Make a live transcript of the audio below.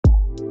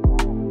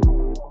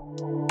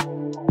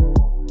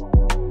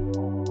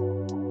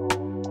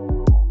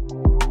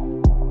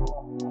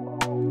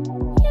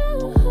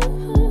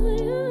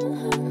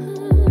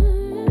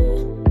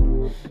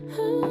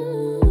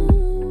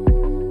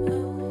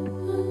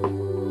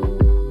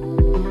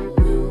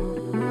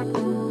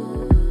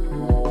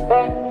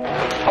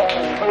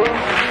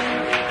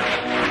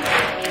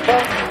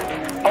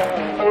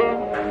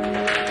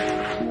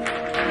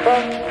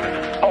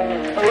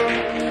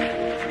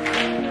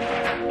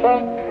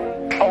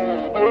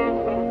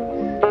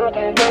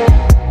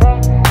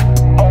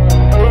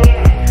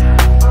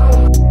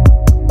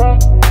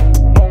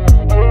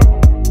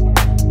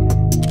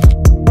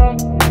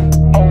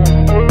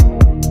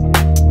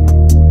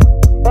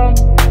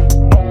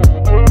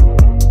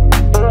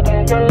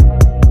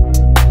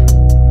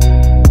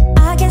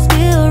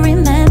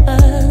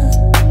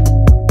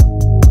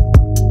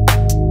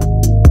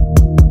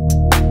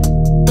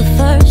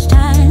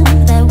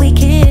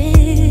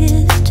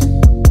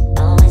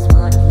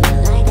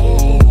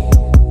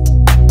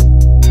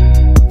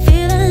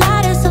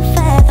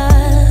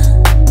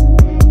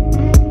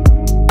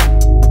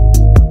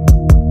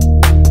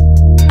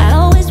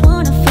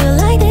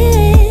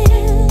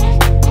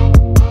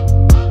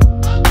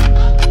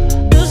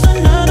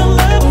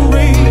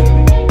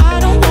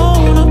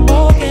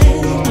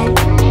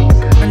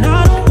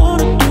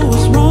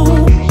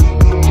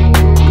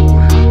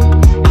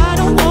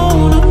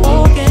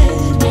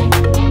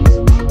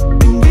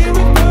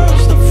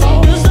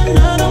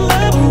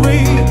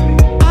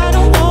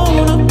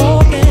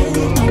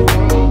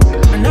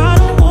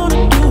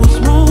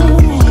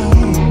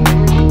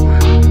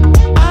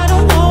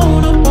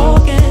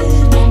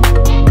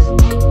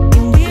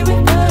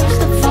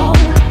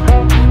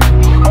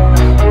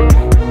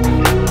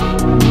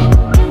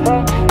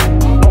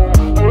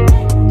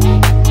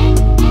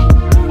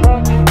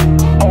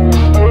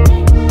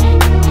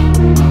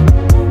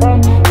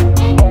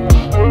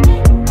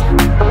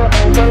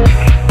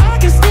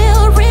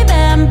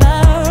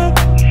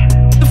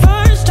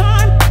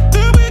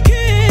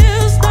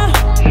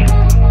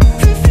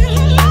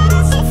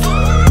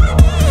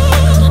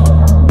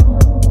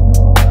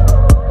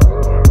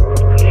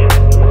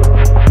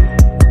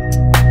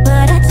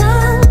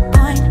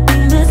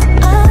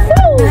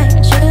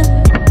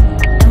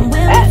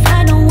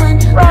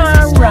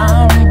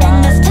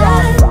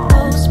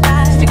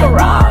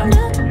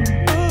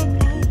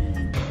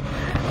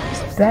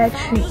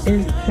Battery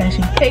is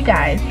flashing. Hey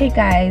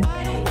guys,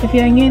 if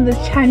you're new in this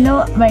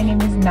channel, my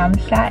name is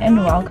Namhla and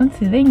welcome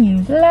to the new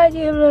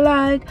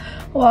vlog.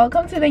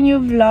 Welcome to the new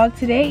vlog.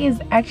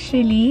 Today's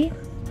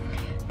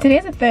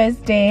a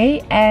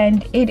Thursday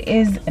and it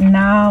is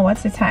now,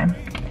 what's the time?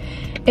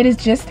 It is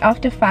just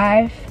after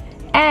 5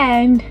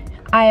 and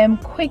I am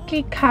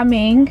quickly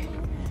coming.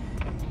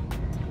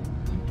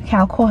 Okay,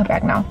 I'll call her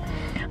back now.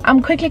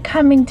 I'm quickly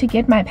coming to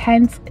get my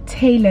pants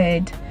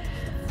tailored.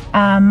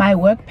 My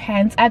work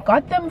pants, I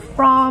got them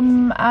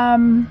from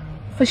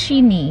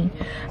Foschini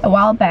a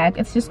while back.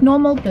 It's just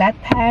normal black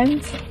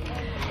pants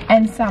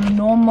and some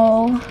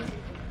normal,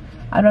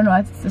 I don't know,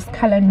 it's this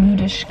color,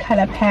 nudish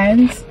color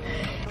pants.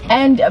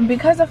 And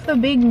because of the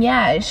big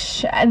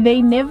nyash,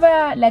 they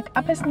never, like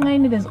upper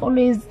spine, there's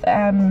always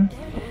the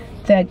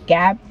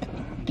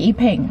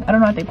gaping, I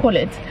don't know what they call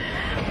it.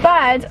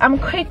 But I'm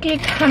quickly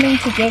coming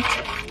to get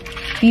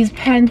these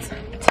pants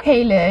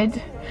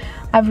tailored.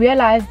 I've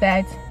realized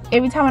that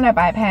every time when I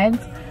buy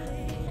pants,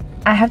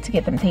 I have to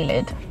get them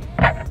tailored.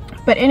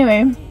 But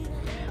anyway,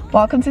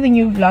 welcome to the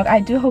new vlog. I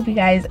do hope you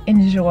guys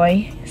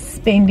enjoy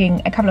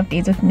spending a couple of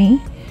days with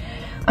me.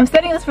 I'm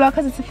starting this vlog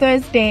because it's a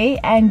Thursday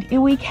and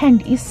the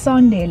weekend is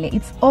Sunday.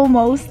 It's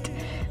almost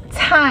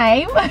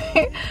time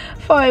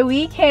for a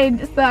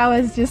weekend, so I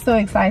was just so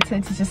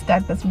excited to just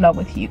start this vlog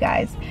with you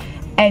guys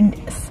and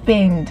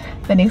spend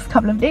the next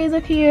couple of days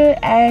with you,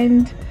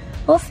 and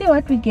we'll see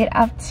what we get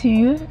up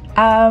to.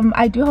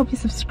 I do hope you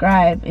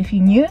subscribe if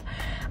you're new.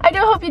 I do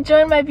hope you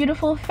join my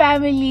beautiful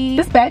family.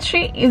 This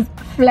battery is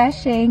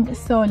flashing,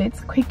 so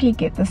let's quickly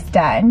get this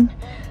done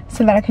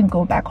so that I can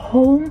go back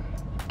home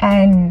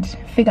and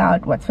figure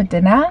out what's for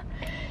dinner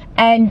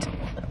and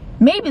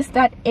maybe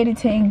start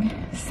editing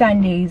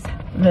Sunday's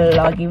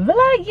vloggy.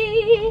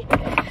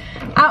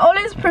 I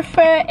always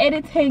prefer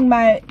editing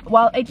my,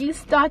 well, at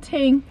least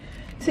starting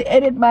to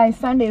edit my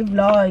Sunday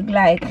vlog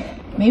like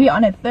maybe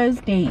on a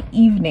Thursday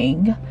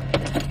evening,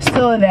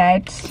 so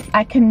that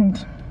I can,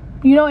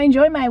 you know,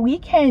 enjoy my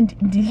weekend.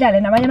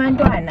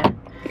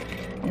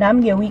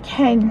 Namge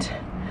weekend.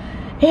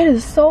 It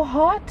is so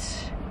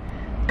hot.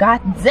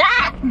 God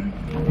damn.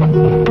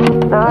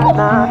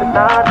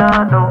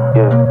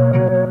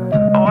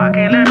 Oh, I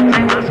can't let him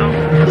take my soul.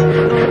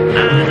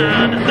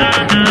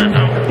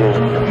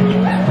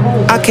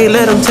 I can't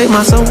let him take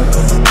my soul.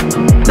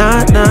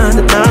 Nah,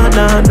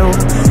 no.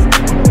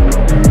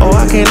 Oh,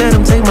 I can't let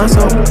him take my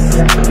soul.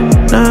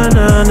 Nah,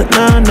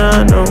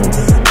 no.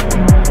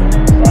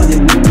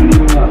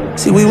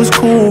 See, we was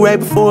cool right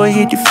before it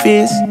hit your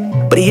fist,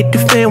 but it hit the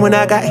fan when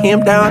I got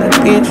him down at the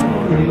bench.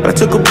 But I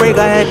took a break,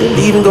 I had to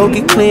leave and go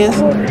get cleansed.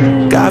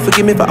 God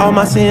forgive me for all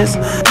my sins.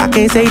 I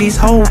can't say these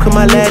hoes, cause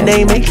my last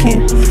name ain't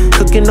Ken.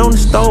 Cooking on the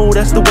stove,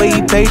 that's the way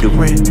he paid the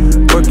rent.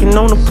 Working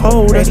on the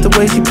pole, that's the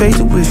way she paid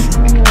the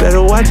tuition.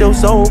 Better watch your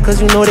soul, cause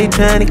you know they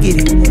trying to get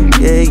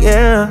it.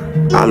 Yeah.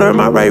 I learned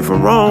my right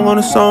from wrong on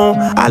a song.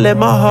 I let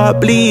my heart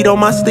bleed on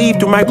my sleeve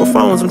through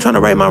microphones. I'm trying to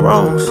right my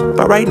wrongs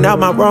by writing out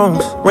my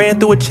wrongs. Ran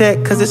through a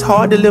check, cause it's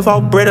hard to live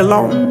off bread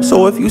alone.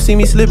 So if you see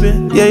me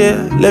slipping,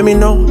 yeah, let me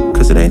know.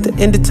 Cause it ain't the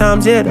end of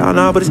times yet, I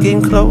know, but it's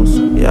getting close.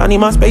 Yeah, I need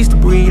my space to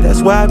breathe,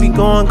 that's why I be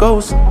going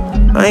ghost.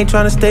 I ain't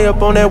tryna stay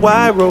up on that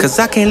wide road, cause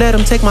I can't let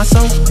them take my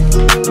soul.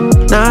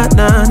 Nah,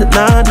 nah,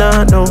 nah,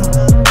 nah, no.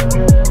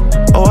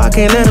 Oh, I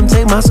can't let them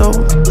take my soul.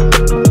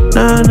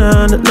 Nah,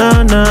 nah,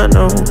 nah, nah,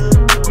 no.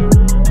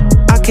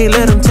 I can't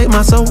let them take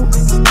my soul.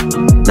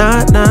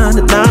 Nah, nah,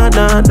 nah,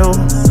 nah, no.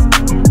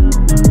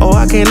 Oh,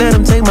 I can't let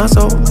them take my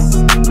soul.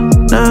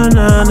 Nah,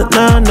 nah,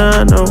 nah,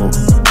 nah, no.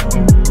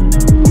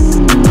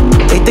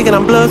 They thinking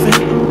I'm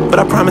bluffing, but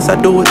I promise I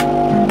do it.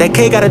 That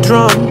K got a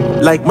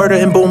drum, like murder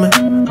and booming.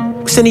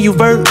 Sending you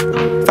vert,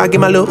 if I get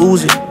my little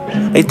Uzi.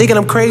 They thinking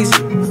I'm crazy,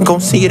 I'm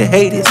gon' see you the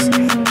haters.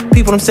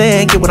 People I'm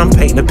saying, get what I'm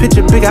painting. The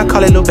picture big, I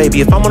call it little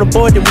baby. If I'm on the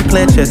board, then we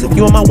playing chess. If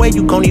you on my way,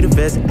 you gon' need a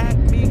vest.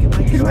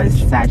 It was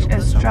such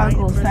a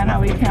struggle, Sana,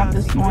 waking up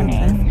this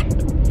morning.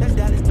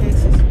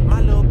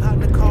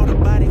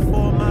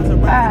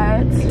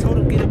 But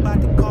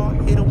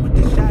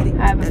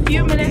I have a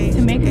few minutes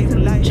to make it to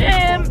the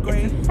gym.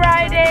 It's a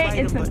Friday.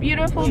 It's a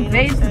beautiful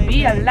day to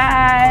be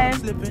alive.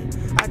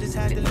 Let's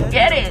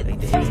get it.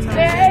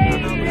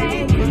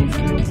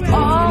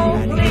 All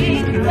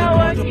things are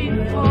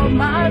working for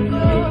my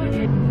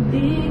good.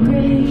 Be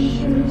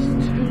gracious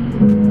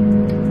to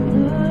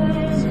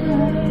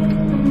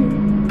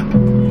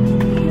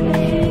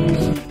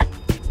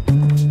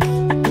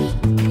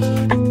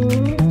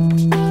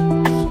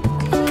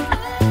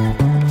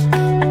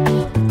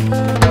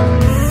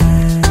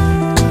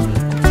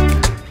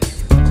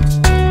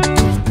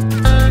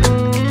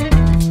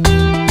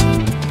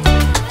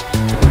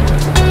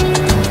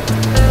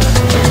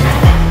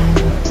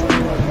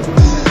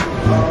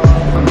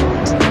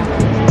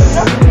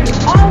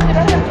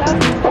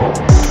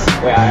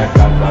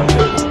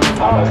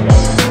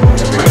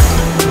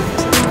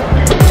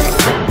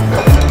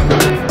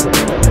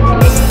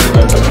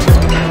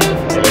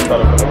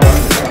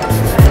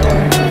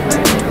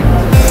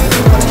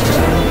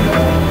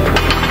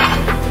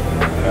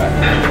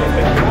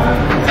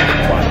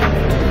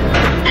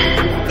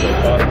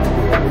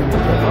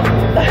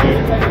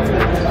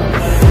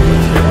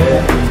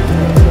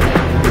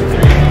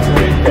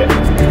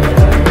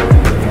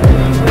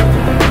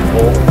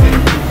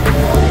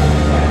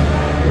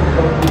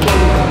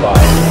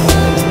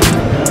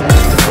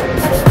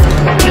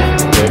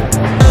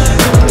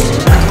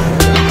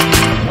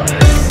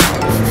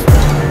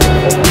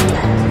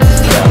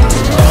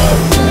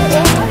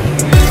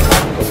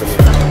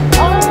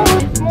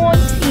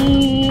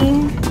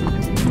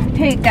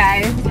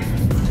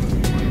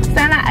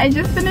I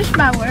just finished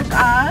my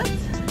workout.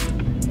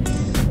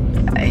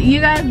 You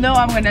guys know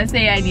I'm gonna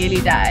say I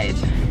nearly died.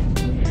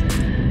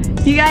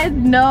 You guys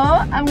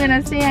know I'm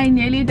gonna say I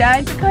nearly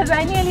died because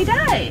I nearly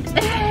died.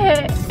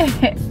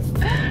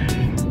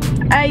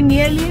 I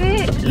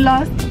nearly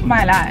lost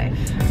my life.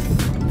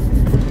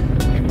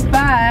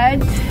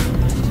 But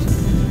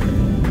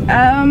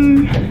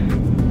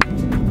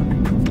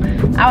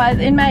I was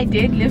in my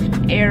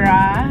deadlift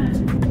era.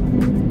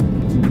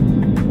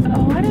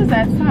 What is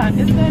that sound?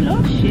 Is that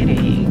load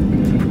shedding?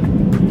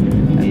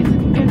 It's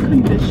air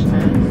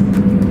conditioners.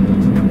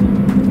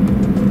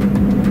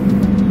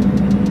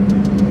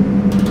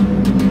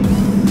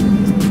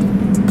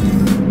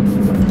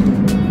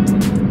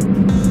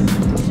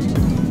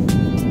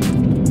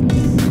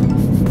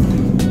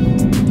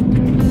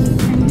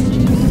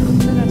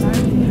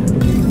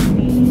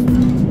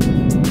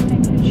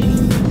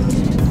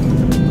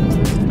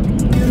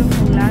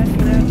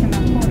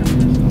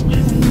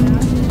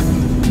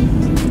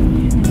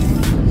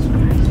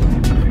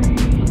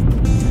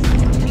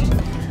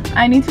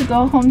 I need to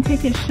go home,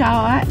 take a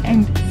shower,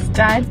 and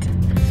start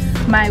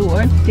my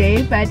work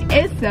day, but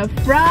it's a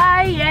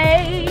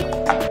Friday.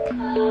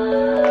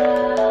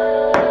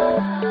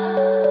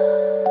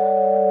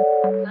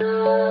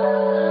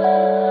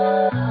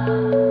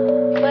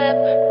 Whip,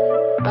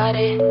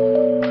 body,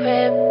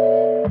 crib,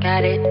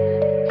 got it,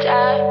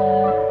 job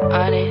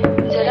on it.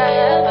 Did I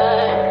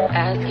ever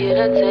ask you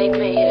to take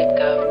me to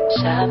go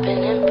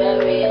shopping in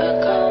Paris or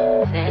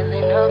go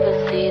sailing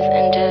overseas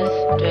and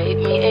just drape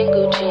me in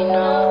Gucci?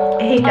 No.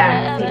 Hey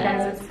guys,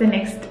 it's the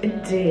next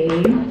day.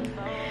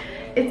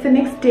 It's the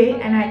next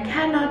day and I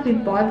cannot be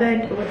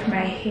bothered with my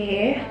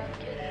hair,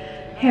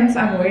 hence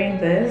I'm wearing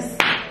this.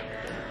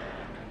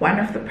 One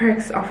of the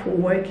perks of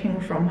working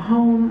from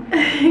home.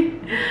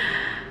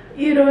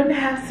 You don't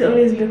have to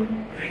always look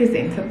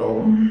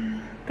presentable.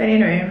 But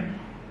anyway,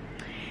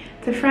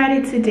 it's a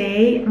Friday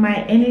today.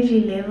 My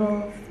energy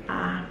levels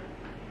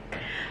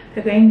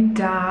they're going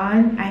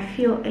down. I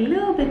feel a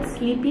little bit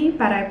sleepy,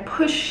 but I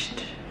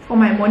pushed for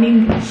my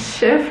morning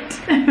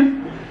shift.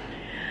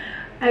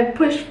 I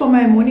pushed for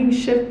my morning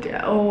shift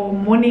or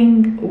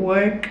morning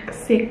work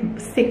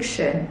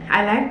section.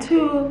 I like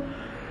to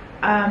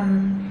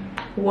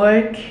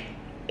work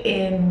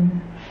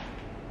in,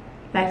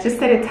 like, just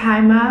set a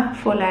timer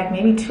for like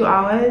maybe 2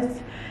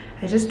 hours.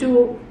 I just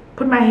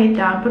put my head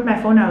down, put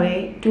my phone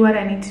away, do what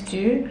I need to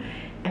do,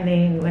 and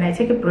then when I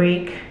take a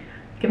break,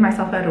 give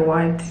myself a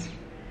reward.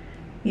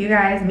 You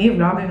guys, me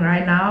vlogging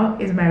right now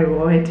is my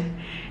reward,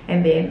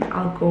 and then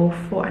I'll go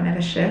for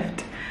another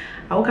shift.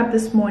 I woke up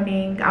this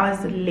morning, I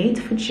was late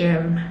for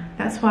gym.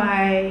 That's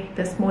why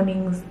this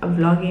morning's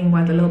vlogging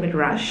was a little bit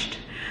rushed.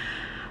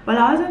 Well,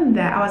 I wasn't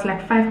there, I was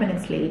like 5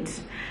 minutes late.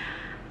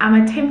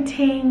 I'm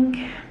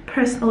attempting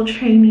personal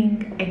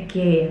training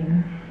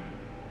again.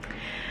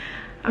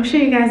 I'm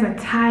sure you guys are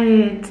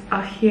tired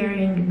of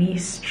hearing me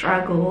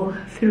struggle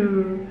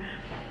through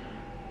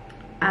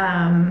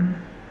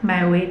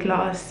my weight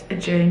loss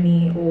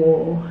journey,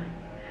 or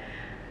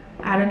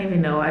I don't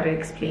even know how to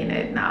explain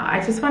it now.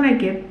 I just want to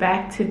get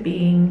back to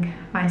being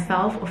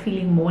myself, or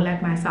feeling more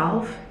like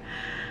myself.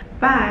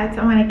 But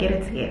I want to get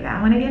it together.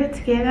 I want to get it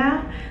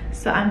together.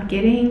 So I'm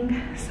getting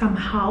some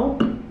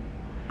help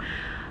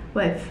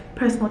with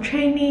personal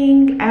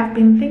training. I've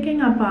been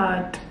thinking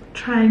about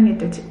trying a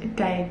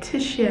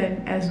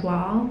dietitian as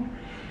well,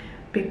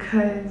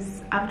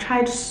 because I've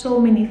tried so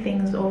many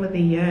things over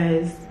the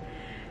years,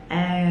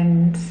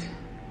 and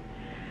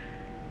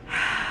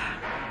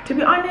to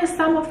be honest,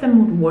 some of them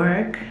would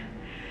work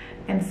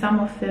and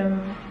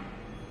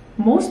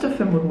most of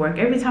them would work.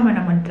 Every time when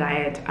I'm on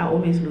diet, I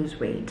always lose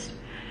weight.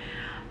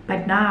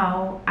 But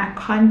now I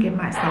can't get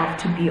myself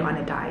to be on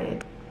a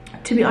diet.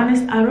 To be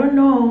honest, I don't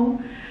know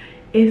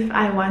if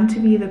I want to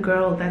be the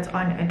girl that's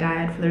on a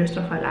diet for the rest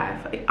of my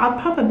life. I'll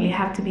probably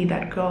have to be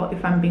that girl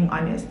if I'm being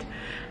honest,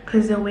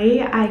 because the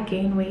way I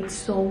gain weight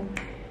so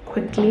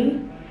quickly,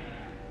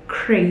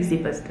 crazy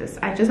business.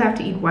 I just have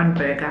to eat one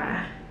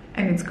burger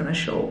and it's gonna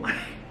show.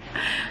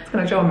 It's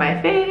gonna show on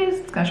my face,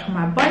 it's gonna show on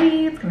my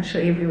body, it's gonna show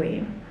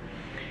everywhere.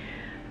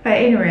 But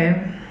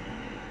anyway,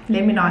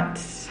 let me not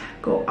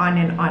go on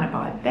and on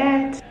about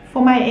that.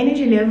 For my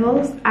energy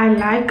levels, I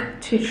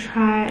like to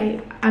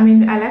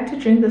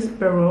drink this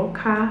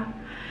Baroka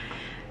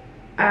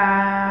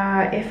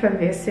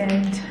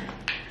effervescent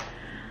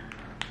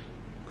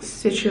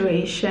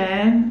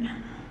situation.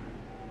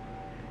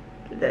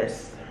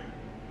 This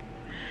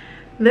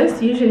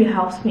usually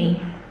helps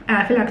me, and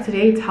I feel like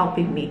today it's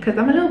helping me because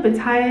I'm a little bit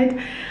tired.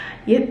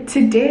 Yet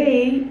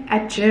today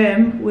at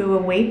gym we were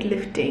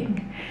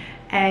weightlifting,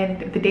 and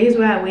the days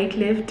where I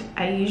weightlift,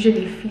 I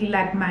usually feel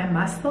like my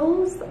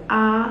muscles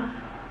are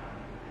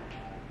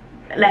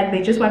like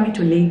they just want me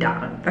to lay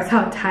down. That's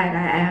how tired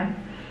I am.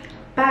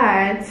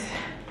 But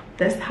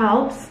this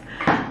helps.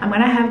 I'm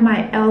gonna have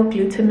my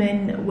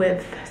L-glutamine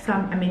with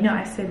some amino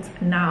acids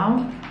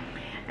now,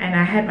 and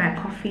I had my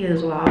coffee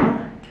as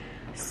well,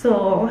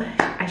 so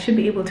I should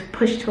be able to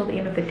push till the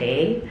end of the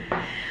day.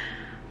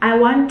 I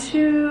want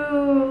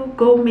to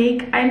go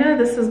make, I know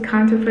this is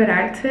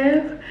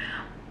counterproductive,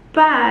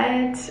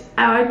 but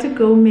I want to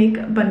go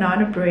make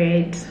banana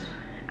bread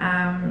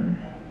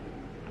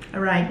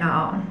right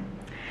now.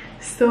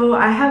 So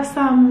I have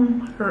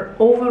some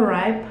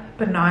overripe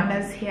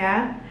bananas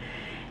here,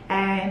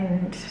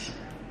 and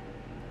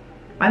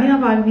one thing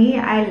about me,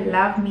 I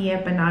love me a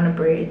banana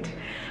bread.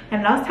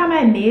 And last time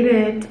I made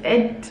it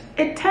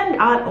turned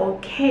out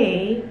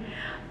okay,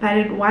 but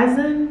it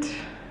wasn't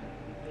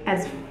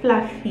as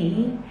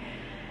fluffy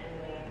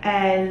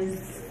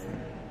as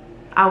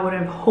I would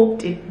have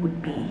hoped it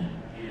would be.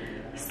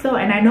 So,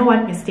 and I know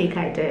what mistake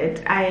I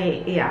did.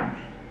 I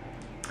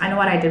know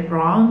what I did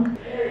wrong.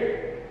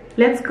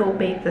 Let's go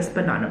bake this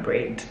banana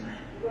bread,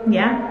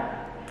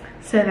 yeah,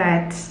 so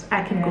that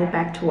I can go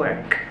back to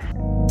work.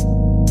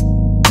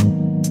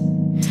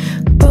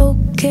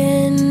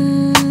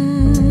 Broken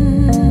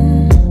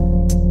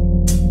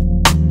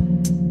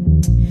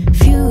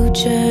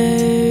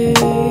future,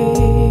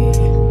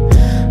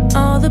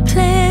 all the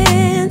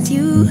plans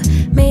you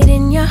made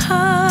in your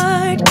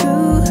heart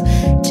grew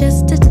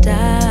just to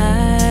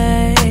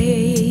die.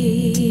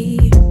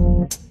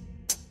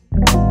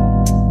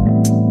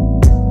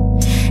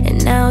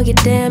 And now your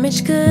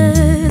damaged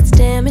goods,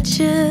 damage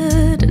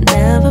should have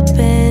never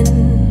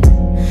been.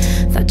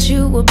 Thought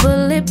you were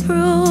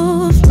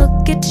bulletproof,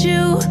 look at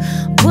you,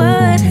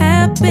 what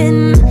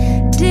happened?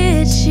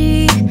 Did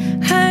she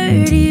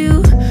hurt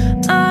you?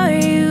 Are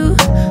you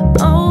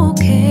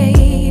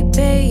okay,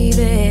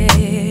 baby?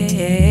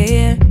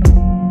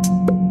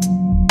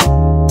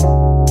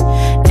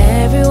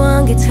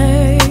 Everyone gets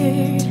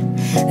hurt,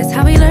 that's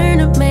how we learn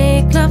to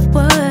make love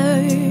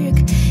work.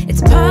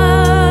 It's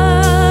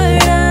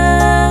part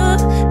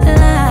of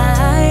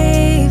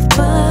life,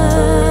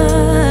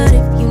 but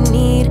if you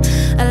need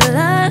a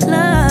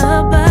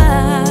lullaby,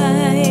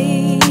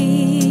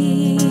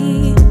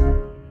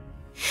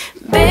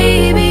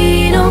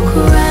 baby, don't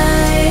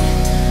cry.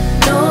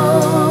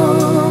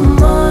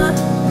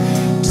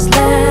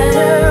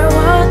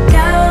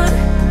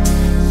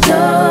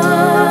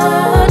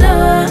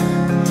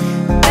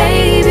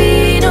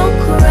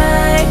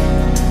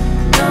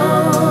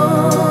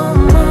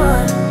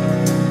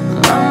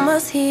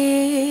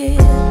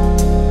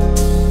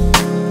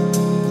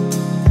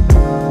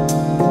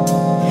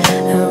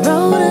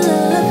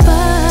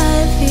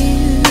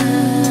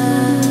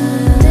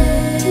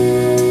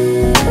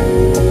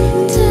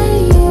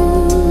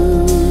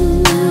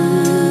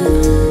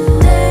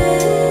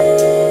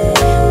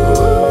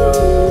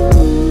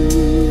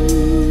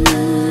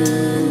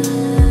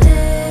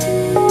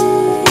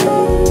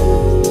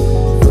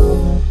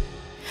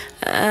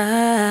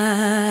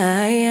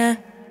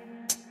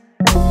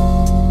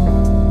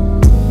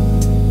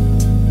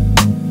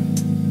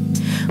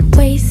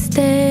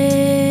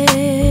 instead.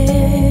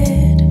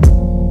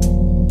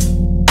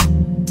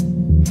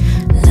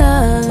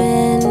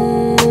 Loving.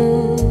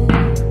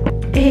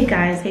 Hey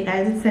guys,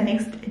 it's the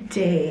next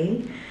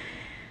day.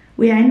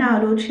 We are in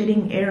our load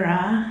shedding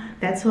era.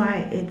 That's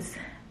why it's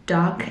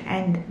dark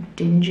and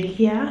dingy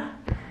here.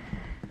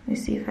 Let me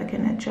see if I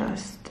can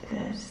adjust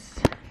this.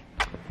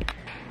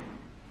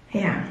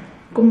 Yeah,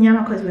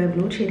 because we're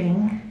load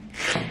shedding.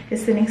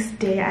 It's the next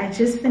day. I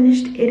just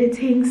finished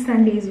editing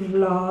Sunday's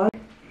vlog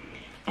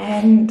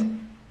and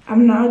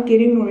I'm now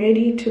getting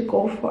ready to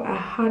go for a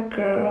hot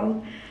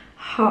girl,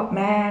 hot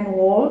man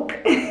walk.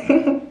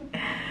 Getting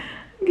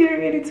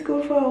ready to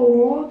go for a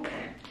walk.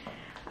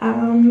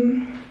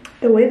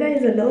 The weather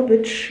is a little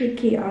bit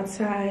tricky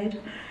outside,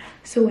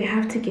 so we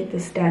have to get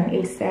this done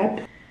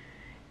ASAP.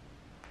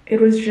 It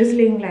was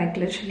drizzling like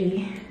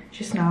literally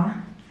just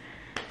now,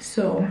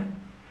 so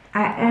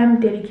I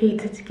am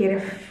dedicated to get a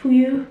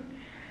few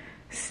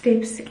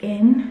steps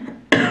in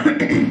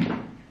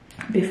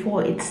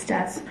before it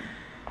starts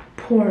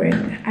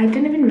pouring. I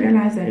didn't even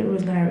realize that it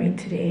was gonna rain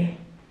today.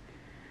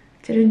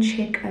 Didn't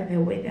check the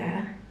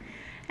weather.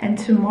 And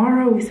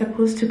tomorrow we're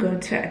supposed to go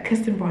to a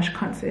Kirstenbosch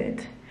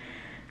concert.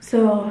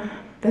 So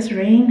this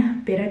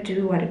rain better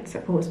do what it's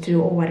supposed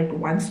to, or what it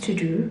wants to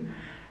do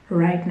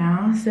right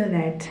now, so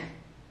that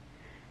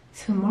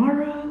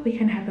tomorrow we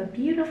can have a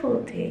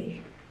beautiful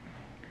day.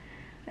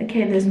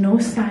 Okay, there's no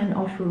sign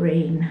of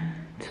rain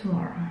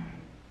tomorrow.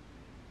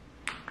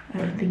 I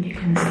don't think you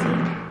can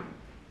see.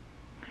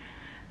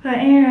 But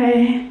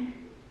anyway,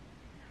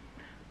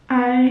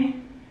 I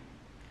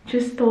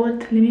just thought,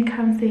 let me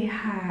come say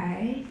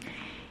hi,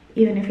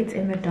 even if it's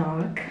in the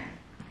dark,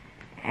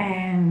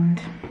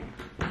 and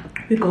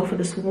we go for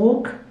this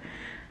walk.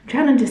 I'm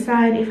trying to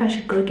decide if I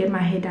should go get my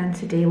hair done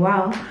today.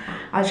 Well,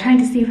 I was trying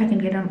to see if I can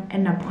get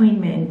an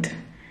appointment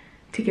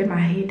to get my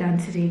hair done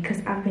today,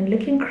 because I've been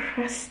looking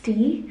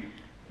crusty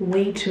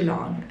way too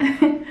long.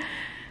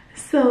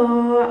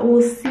 So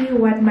we'll see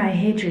what my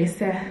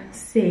hairdresser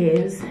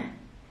says.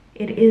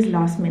 It is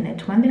last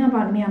minute. One thing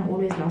about me, I'm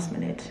always last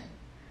minute.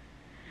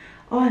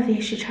 Oh,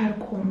 there she tried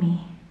to call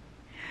me.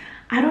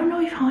 I don't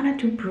know if I want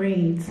to do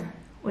braids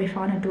or if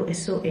I want to do a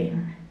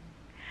sew-in.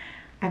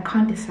 I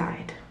can't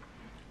decide.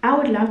 I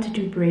would love to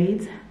do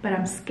braids, but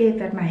I'm scared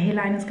that my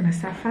hairline is gonna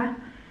suffer,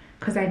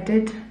 because I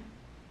did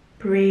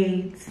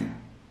braids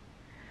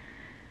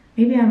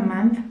maybe a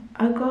month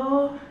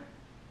ago.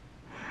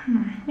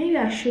 Maybe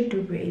I should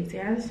do braids,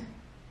 yes,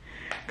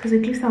 because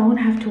at least I won't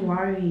have to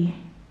worry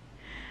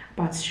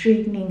about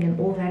straightening and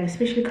all that,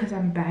 especially because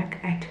I'm back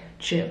at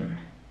gym.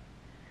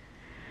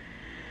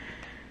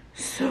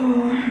 So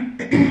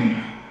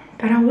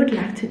but I would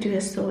like to do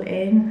a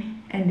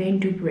sew-in and then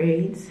do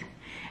braids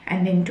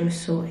and then do a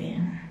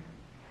sew-in.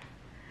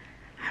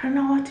 I don't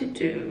know what to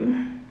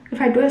do. If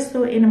I do a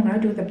sew-in, I'm gonna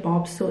do the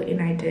bob sew-in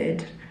I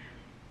did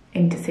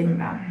in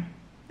December,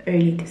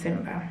 early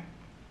December.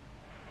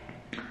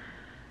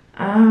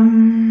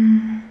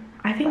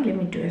 I think let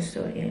me do a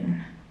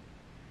sew-in.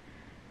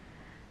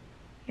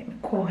 Let me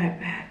call her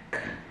back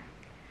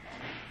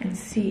and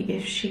see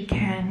if she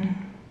can,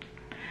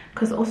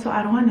 because also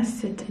I don't want to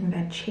sit in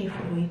that chair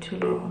for way too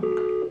long.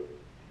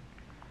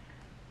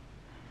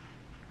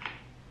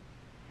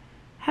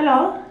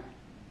 Hello?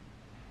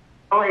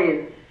 How are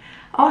you?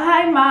 Oh,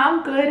 hi, Ma.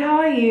 I'm good. How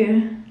are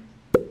you?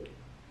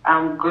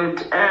 I'm good.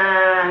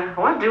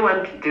 What do you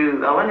want to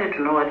do? I wanted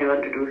to know what you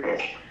want to do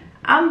first.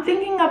 I'm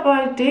thinking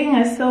about doing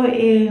a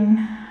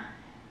sew-in.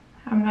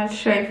 I'm not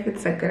sure if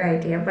it's a good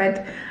idea,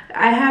 but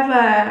I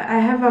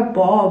have a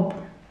bob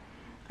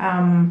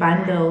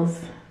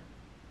bundles.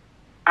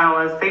 I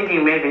was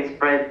thinking maybe it's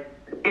bread.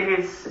 If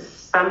it's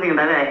something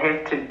that I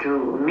have to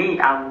do, me,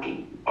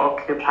 I'm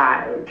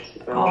occupied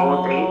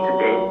all day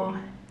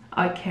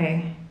today.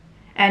 Okay.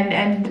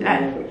 And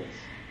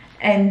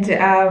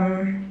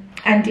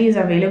Auntie is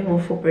available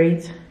for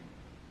braids.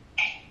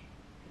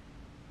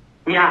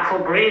 Yeah, for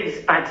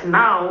braids, but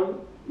now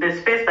the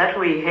space that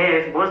we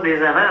have, because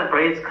there's another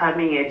braids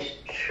coming at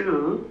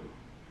 2,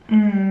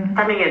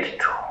 coming at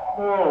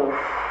 12.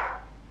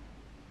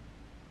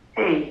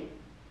 Hey,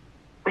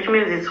 which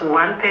means it's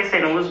one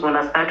person who's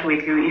gonna start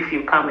with you if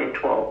you come at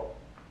 12.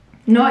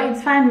 No,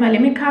 it's fine, Ma.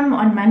 Let me come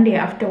on Monday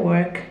after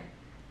work.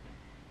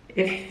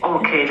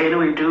 Okay, then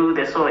we'll do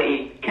the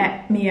sew-in.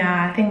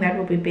 Yeah, I think that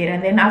would be better.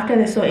 And then after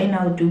the sew-in,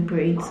 I'll do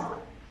braids.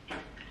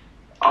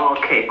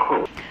 Okay,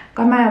 cool.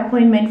 Got my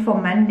appointment for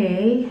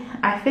Monday.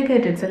 I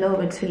figured it's a little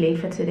bit too late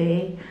for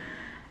today.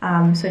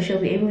 So she'll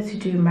be able to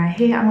do my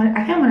hair.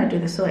 I think I'm gonna do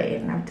the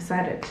sew-in. I've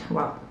decided,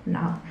 well,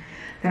 now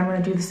that I'm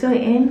gonna do the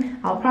sew-in.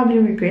 I'll probably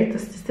regret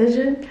this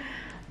decision,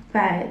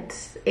 but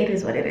it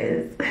is what it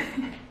is.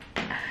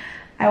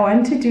 I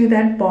want to do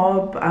that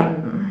bob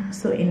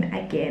sew-in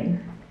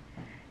again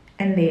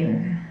and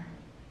then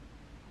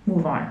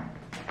move on.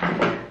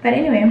 But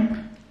anyway,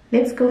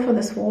 let's go for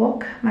this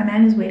walk. My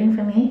man is waiting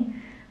for me,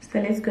 so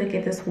let's go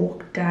get this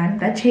walk done.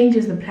 That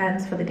changes the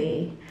plans for the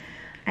day.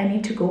 I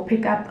need to go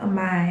pick up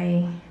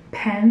my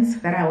pants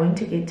that I want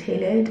to get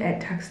tailored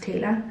at Tux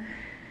Tailor.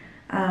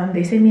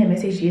 They sent me a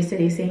message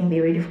yesterday saying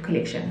they're ready for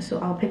collection, so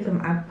I'll pick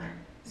them up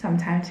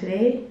sometime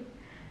today,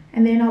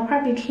 and then I'll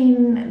probably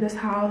clean this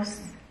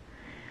house,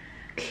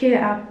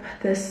 clear up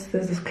there's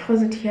this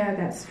closet here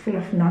that's full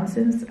of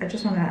nonsense. I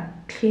just want to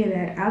clear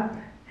that up,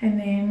 and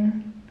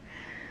then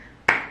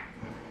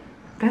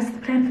that's the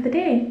plan for the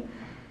day.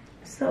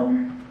 So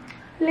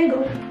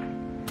Lego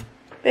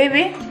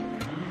baby,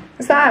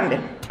 Sambe.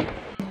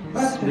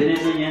 It's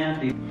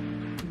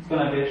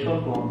gonna be a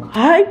short one.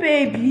 Hi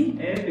baby.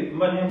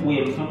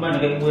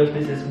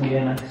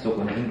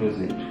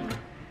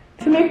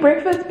 To make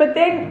breakfast, but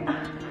then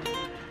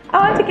I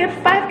want to get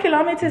 5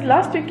 kilometers.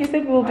 Last week you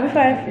said we'll do 5.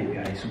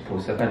 I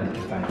suppose I can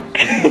do 5.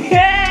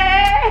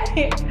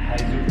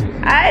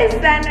 I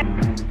stand.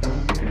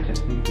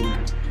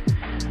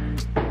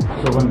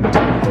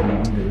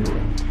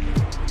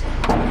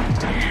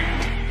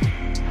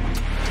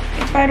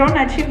 If I don't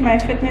achieve my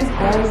fitness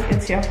goals,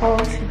 it's your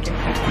fault.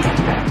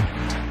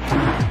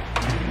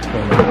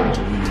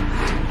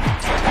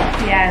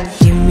 Yes.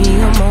 Give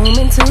me a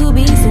moment to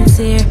be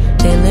sincere.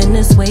 Feeling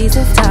this way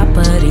since top of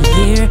the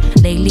year.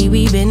 Lately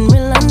we've been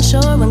real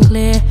unsure,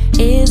 unclear.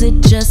 Is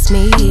it just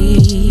me?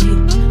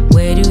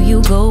 Where do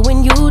you go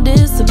when you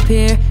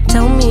disappear?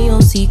 Tell me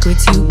your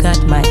secrets, you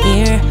got my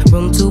ear.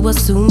 Room to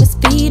assume it's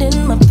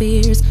feeding my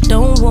fears.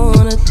 Don't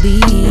wanna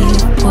leave.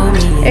 Pull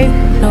me in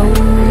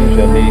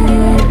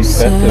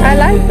closer. I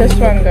like this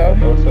one though.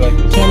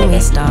 Can we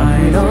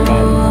start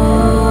over?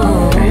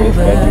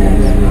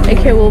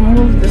 Okay, we'll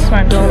move this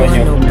one. Don't want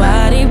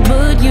nobody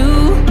but you.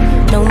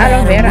 No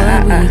matter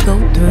what we go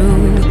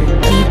through,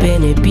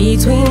 keeping it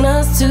between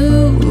us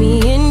two,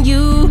 me and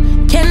you.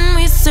 Can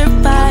we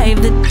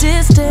survive the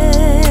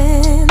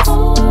distance?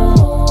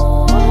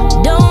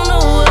 Don't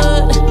know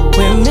what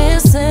we're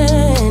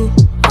missing,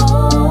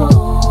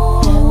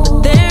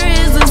 but there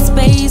is a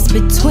space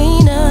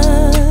between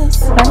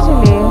us.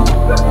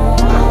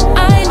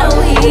 I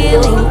know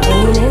healing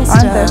ain't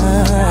instant.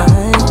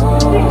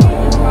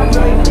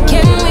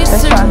 Can we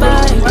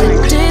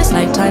survive this?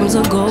 Lifetimes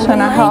ago,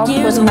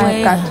 years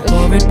away.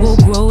 More it will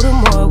grow, the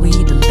more we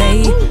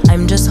delay.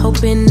 I'm just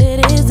hoping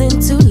it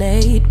isn't too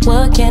late.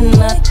 What can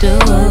I do?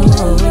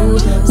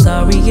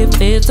 Sorry if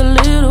it's a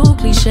little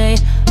cliche.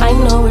 I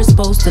know we're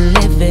supposed to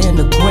live in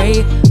the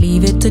gray.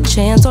 Leave it to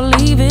chance or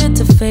leave it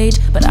to fate.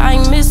 But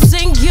I'm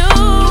missing you.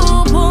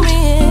 Pull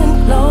me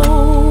in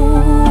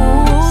closer.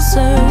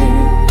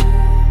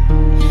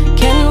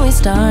 Can we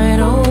start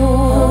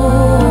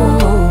over?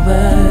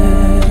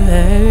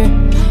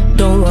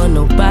 Don't want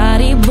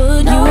nobody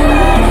but you.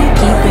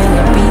 Keeping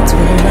it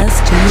between us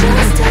two.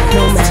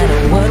 No matter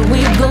what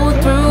we go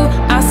through,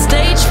 I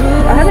stay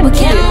true. But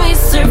can we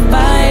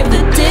survive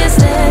the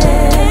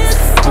distance?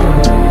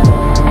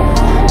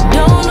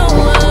 Don't know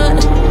what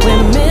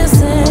we're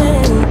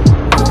missing,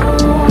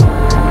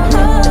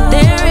 but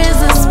there is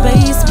a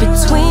space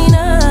between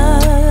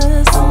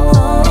us.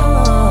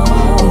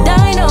 And I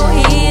know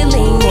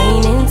healing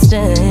ain't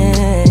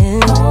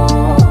instant.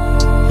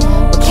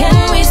 But can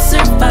we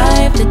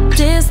survive the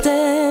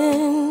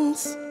distance?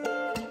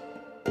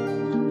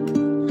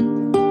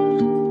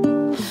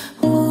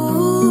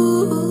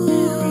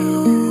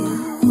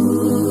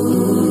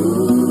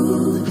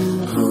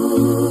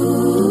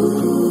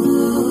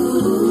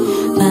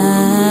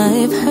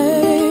 I've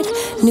heard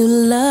new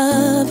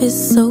love is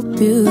so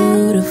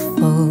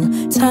beautiful.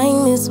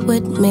 Time is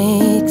what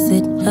makes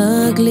it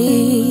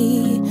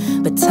ugly.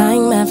 But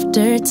time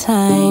after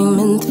time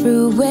and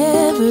through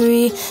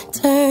every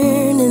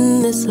turn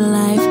in this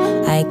life,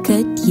 I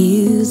could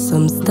use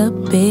some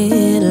stability.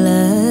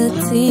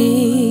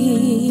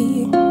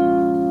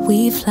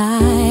 We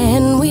fly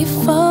and we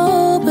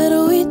fall, but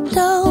we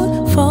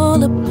don't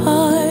fall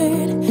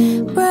apart.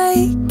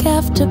 Break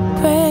after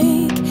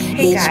break,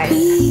 Hey each guys,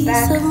 piece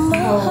back of my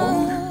home. heart.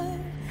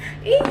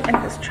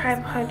 And this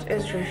tripod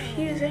is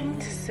refusing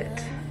to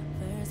sit.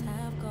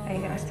 Are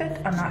you gonna sit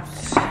or not?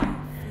 I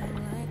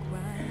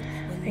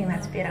think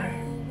that's better.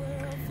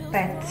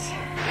 But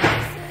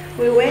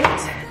we went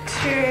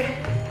to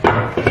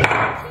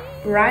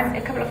run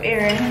a couple of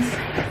errands.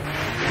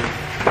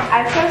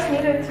 I first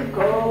needed to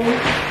go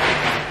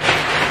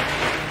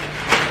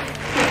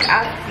pick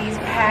up these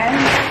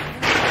pants.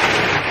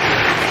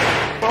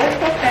 Both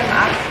of them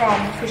are from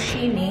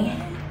Fushini.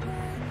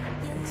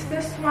 It's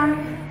this one.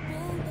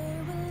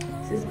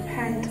 This is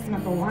pant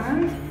number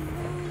 1.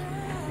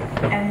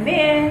 And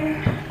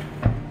then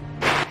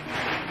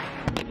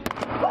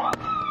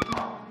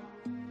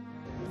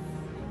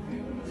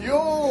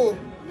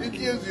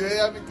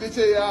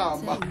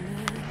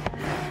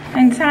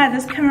inside,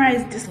 this camera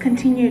is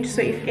discontinued,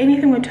 so if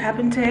anything were to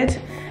happen to it,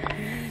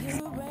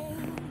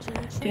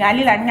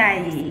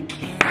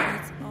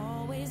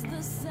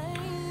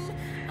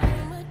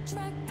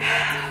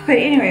 but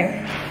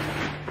anyway,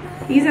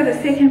 these are the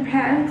second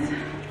pants.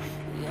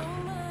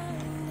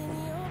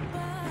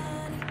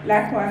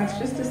 Black ones,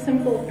 just a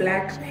simple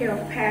black pair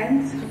of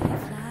pants,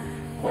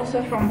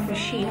 also from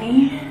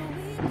Fushini.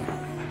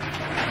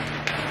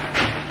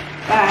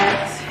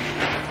 But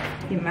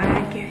you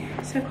might get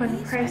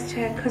second price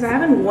tag because I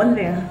haven't worn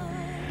them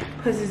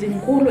because it's in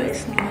Kolo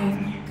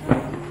Esnwini.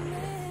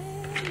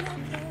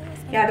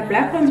 Yeah, the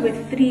black ones were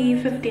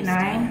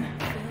 $3.59.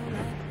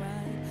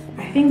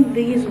 I think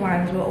these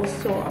ones were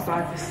also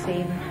about the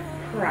same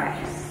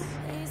price.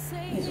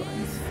 These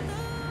ones.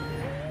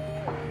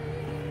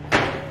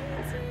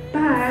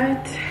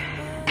 But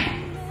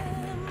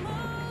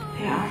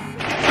yeah.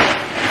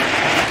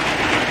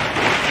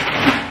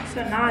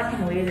 So now I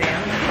can wear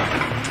them.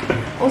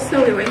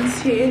 Also, we went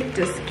to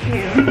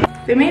Dis-Chem.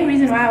 The main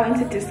reason why I went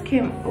to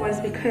Dis-Chem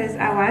was because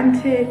I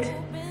wanted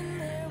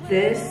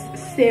this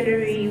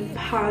celery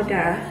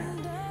powder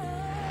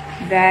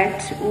that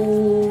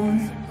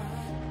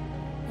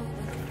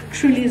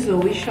Truly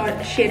Zoe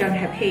shared on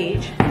her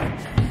page,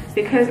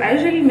 because I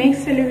usually make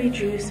celery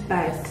juice,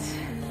 but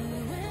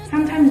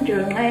sometimes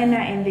during Lena,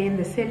 and then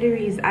the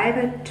celery is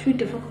either too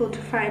difficult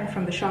to find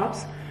from the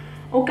shops,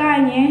 or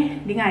and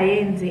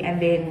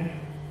then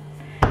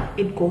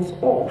it goes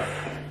off.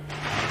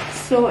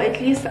 So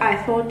at least I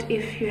thought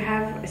if you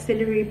have a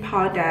celery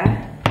powder,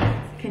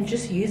 you can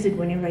just use it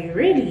whenever you're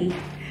ready.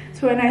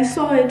 So when I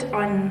saw it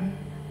on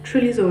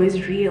Truly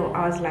Zoe's reel,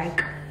 I was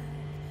like,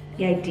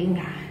 yeah,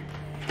 dinga.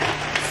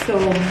 So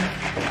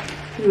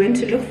we went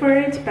to look for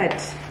it, but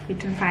we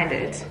didn't find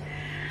it.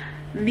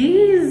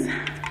 These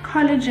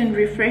collagen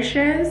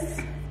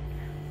refreshers,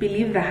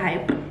 believe the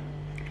hype.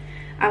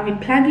 I've been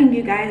plugging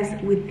you guys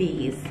with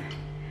these.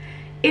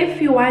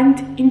 If you want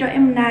Indo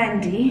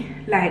Mnandi,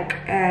 like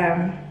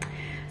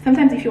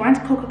sometimes if you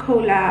want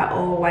Coca-Cola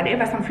or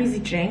whatever, some fizzy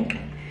drink,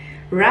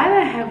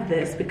 rather have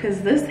this,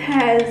 because this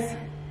has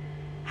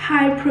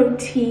high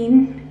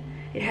protein,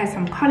 it has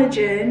some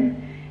collagen,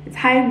 it's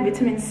high in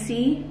vitamin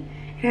C,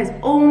 it has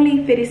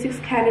only 36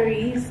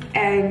 calories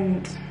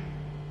and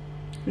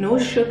no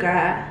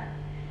sugar,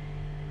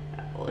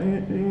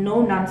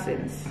 no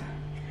nonsense.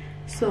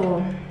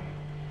 So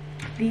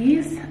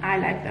these, I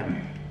like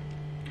them.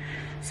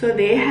 So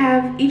they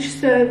have, each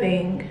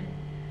serving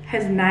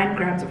has 9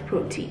 grams of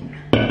protein,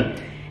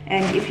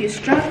 and if you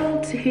struggle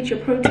to hit your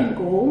protein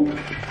goal,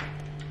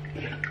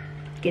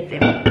 get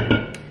them.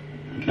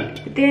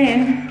 But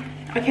then,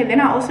 okay, then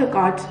I also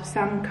got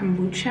some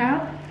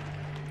kombucha.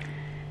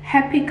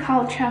 Happy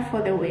culture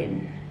for the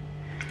win.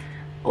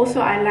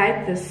 Also, I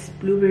like this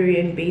blueberry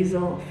and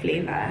basil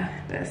flavor.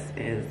 This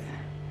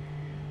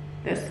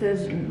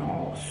is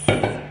nice.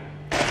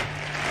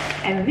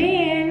 And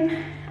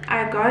then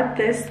I got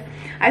this.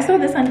 I saw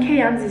this on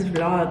Kayam's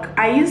vlog.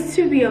 I used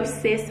to be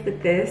obsessed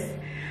with this.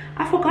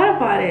 I forgot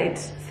about it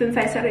since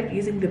I started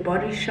using the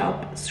Body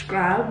Shop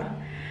scrub,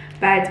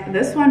 but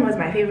this one was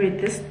my favorite.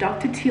 This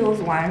Dr.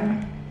 Teal's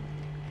one.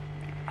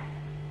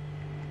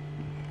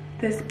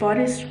 This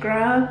body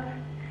scrub,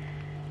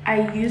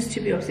 I used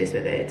to be obsessed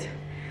with it.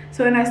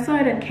 So when I saw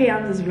it on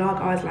Kayam's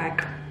vlog, I was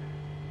like,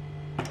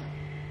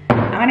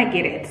 I want to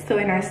get it. So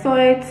when I saw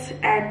it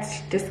at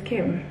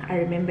Dis-Chem, I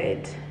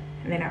remembered,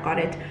 and then I got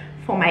it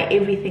for my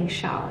everything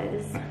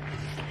showers.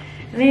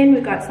 And then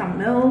we got some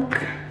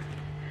milk.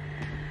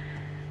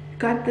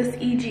 Got this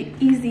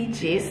Easy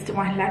Gist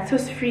one,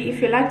 lactose free.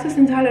 If you're lactose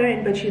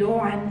intolerant but you don't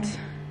want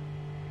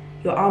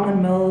your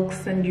almond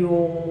milks and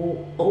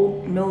your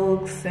oat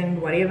milks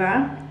and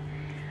whatever,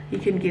 you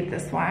can get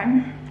this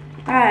one.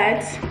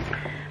 But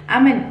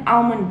I'm an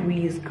almond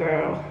breeze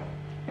girl,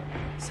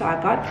 so I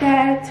got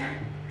that,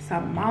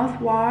 some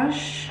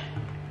mouthwash,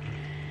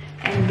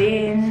 and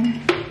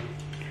then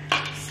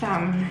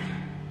some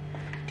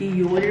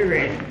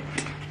deodorant.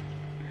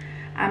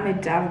 I'm a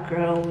Dove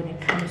girl when it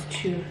comes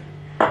to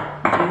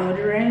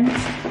deodorant.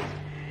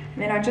 And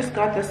then I just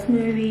got the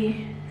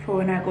smoothie for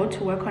when I go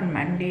to work on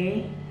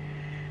Monday,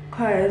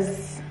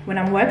 because when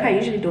I'm work I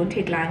usually don't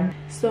take lunch,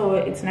 so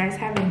it's nice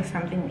having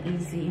something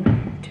easy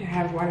to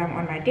have while I'm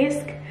on my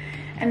desk.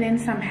 And then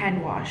some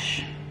hand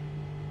wash,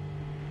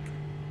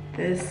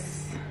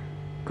 this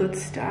good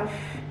stuff.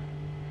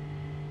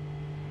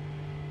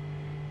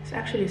 This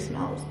actually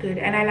smells good,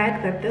 and I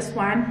like that this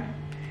one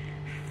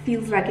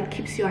feels like it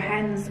keeps your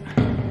hands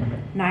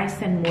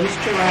nice and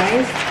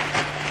moisturized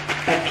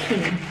but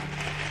clean.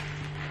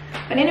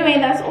 But anyway,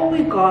 that's all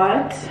we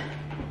got,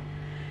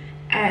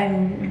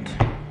 and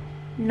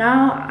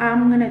now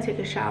I'm gonna take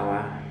a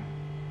shower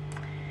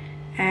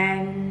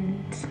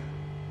and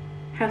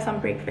have some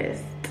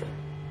breakfast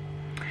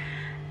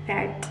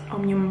that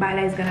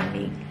Omnyumbala is gonna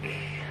make.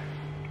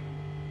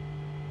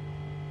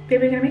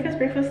 Baby, gonna make us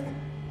breakfast?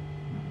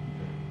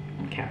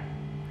 Okay.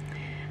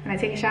 When I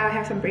take a shower,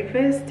 have some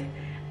breakfast,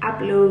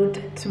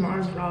 upload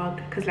tomorrow's vlog,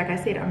 because like I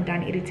said, I'm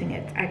done editing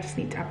it. I just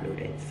need to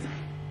upload it.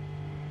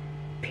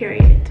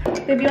 Period.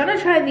 Baby, you wanna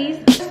try these?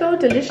 They're so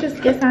delicious,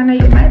 Gesana.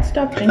 You might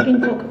stop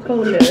drinking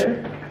Coca-Cola.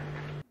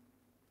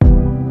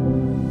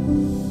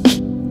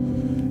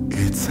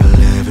 It's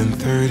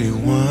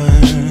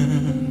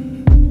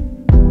 11:31.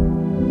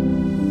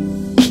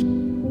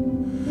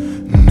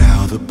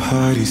 Now the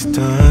party's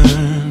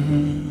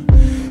done.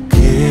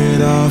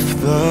 Get off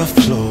the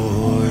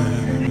floor.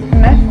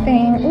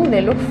 Nothing. Oh,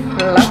 they look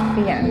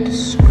fluffy and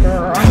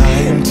scrunchy.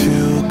 Time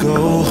to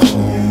go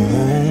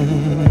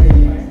home.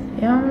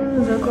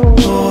 Yum, the go.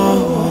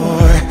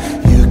 Or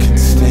you can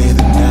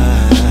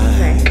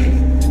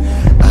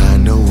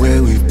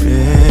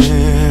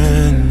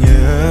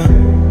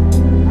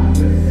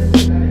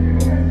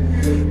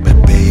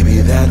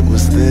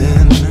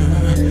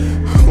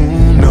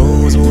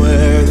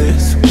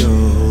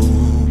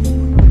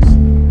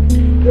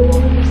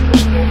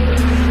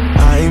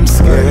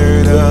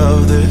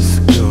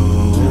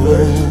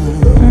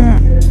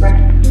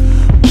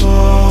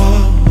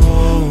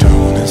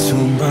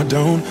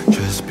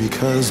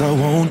 'cause I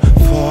won't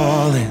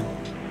fall in.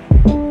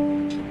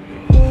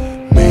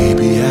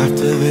 Maybe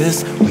after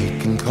this we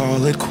can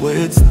call it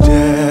quits.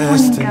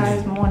 Destiny. Morning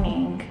guys,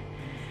 morning.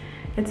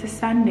 It's a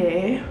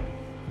Sunday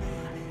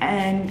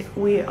and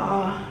we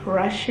are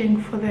rushing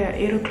for the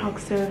 8 o'clock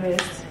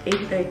service,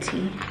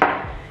 8:30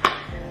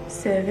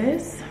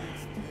 service,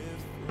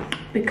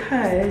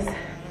 because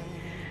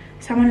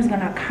someone is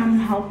gonna come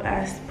help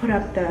us put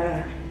up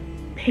the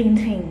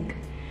painting,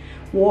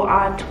 wall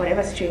art,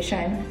 whatever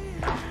situation,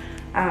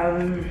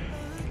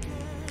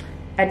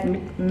 at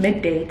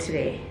midday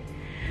today.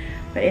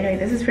 But anyway,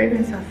 this is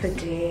fragrance of the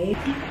day.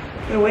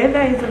 The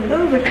weather is a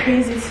little bit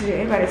crazy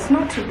today, but it's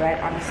not too bad,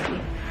 honestly.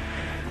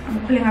 I'm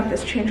pulling up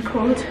this trench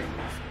coat,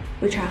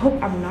 which I hope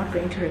I'm not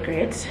going to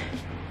regret,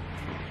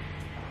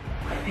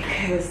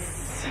 because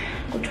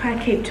we'll try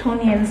Cape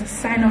Tonians,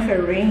 sign of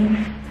a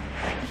rain,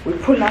 we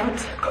pull out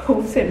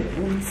coats and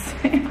boots.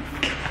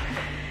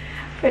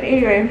 But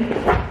anyway,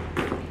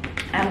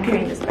 I'm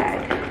carrying this bag.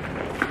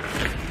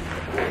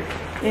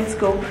 Let's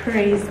go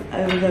praise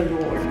the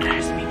Lord.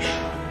 Let's make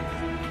sure.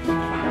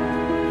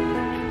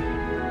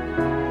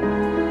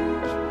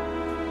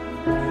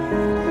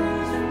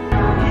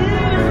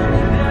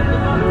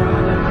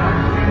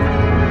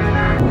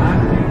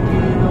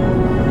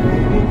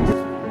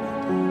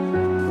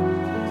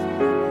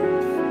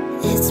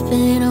 It's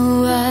been a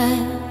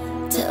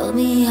while, tell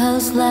me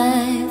how's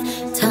life?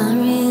 Time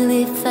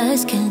really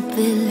fast, can't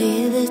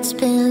believe it's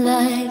been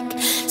like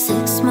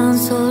 6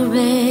 months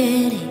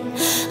already.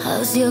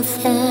 How's your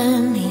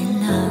family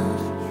now?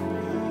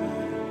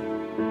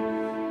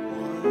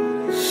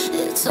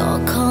 It's all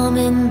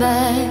coming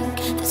back,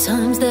 the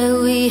times that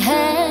we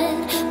had,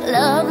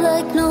 love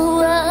like no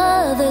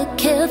other,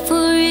 care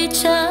for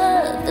each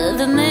other.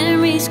 The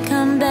memories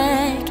come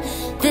back,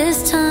 this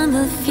time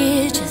of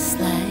year just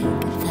like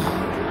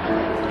that.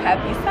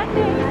 Happy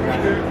Sunday.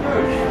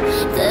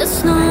 The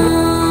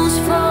snow's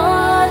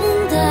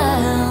falling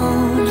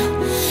down,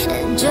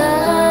 and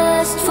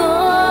just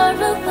for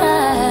a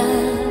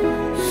while,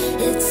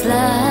 it's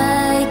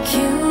like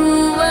you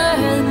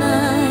were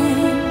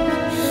mine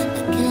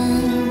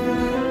again.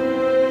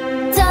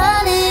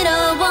 Darling,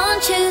 I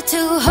want you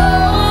to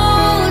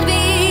hold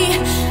me,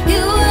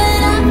 you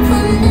and I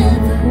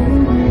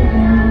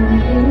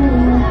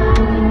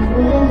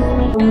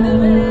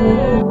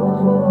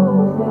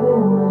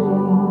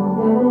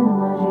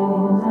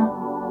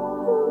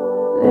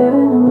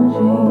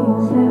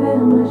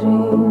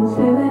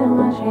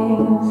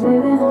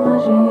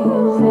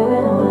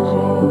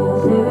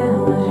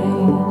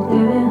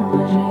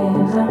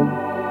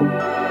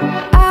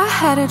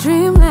I had a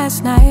dream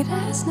last night,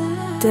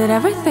 did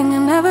everything I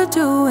never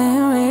do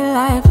in real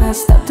life. I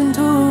stepped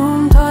into a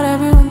room, told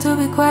everyone to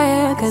be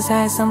quiet, 'cause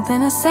I had something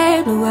to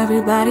say, blew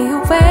everybody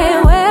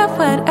away. Wear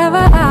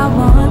whatever I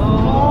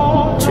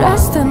want,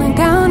 dressed in a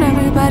gown,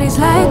 everybody's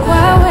like,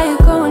 why, where you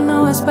going,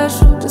 nowhere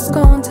special, just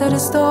going to the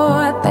store.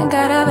 I think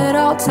I'd have it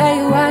all, tell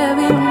you I have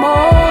even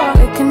more.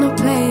 Picking the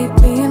plate,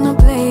 being the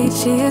plate,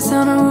 she is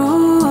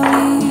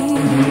unruly.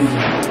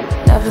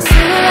 Never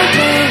seen it like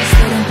this,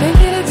 didn't think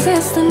it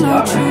existed, no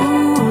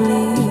truly.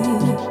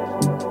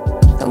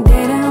 Don't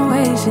get in the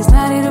way, she's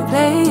not here to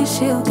play,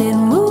 she'll get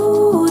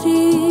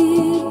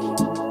moody.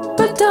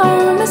 But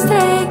don't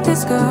mistake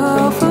this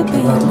girl for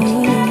being me,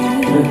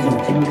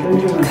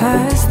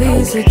 'cause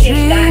these are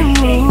dream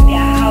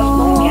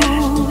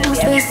rules.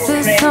 This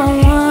is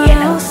someone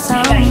else,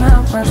 I'm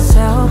not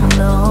myself,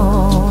 no,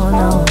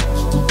 no.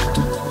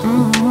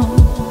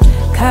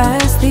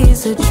 'Cause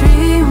these are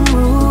dream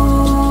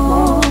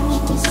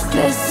rules.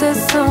 This is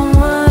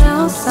someone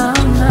else,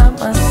 I'm not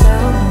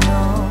myself, no.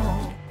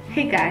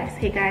 Hey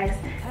guys,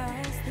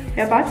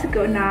 we're about to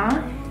go now,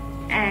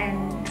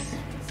 and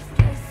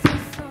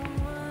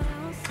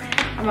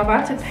I'm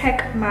about to pack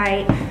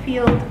my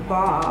field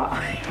bar.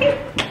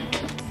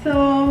 So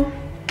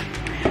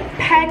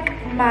pack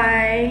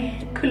my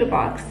cooler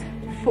box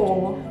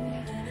for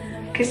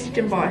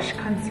Kirstenbosch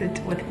concert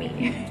with me.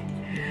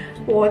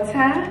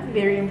 Water,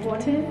 very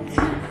important.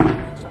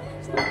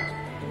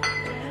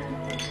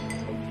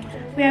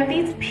 We have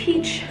these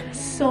peach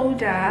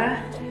soda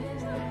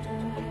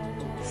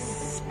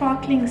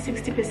sparkling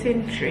 60%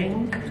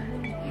 drink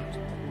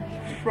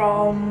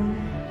from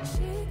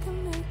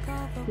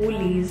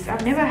Woolies.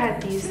 I've never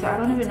had these, so I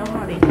don't even know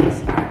how they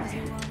taste like.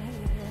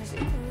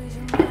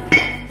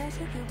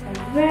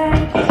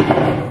 Right.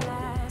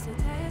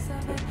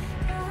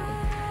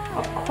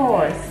 Of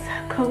course,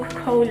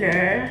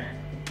 Coca-Cola.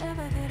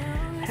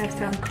 Have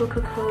some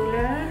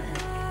Coca-Cola.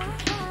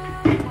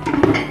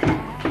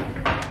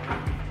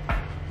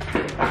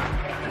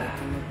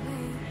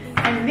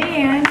 And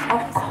then,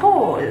 of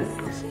course,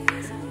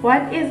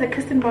 what is a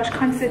Kirstenbosch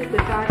concert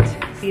without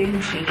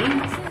B&G?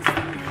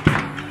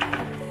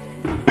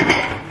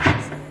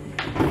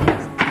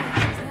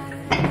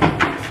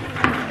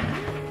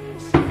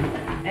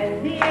 And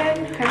then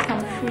have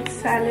some fruit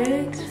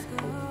salad.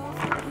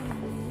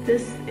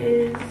 This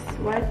is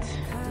what?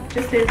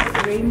 Just says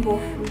rainbow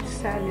fruit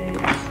salad.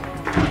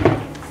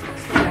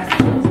 So that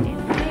goes in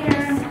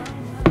there.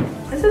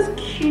 This is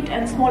cute. cute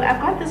and small. I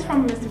got this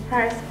from Mr.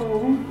 Price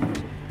Home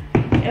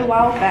a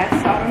while back,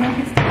 so I don't know if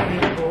it's still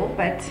available,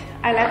 but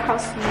I like how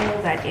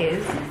small that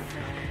is.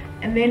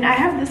 And then I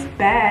have this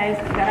bag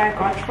that I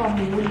got from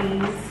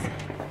Woolies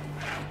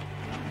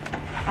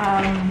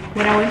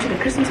when I went to the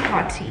Christmas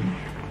party.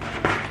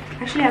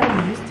 Actually, I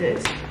haven't used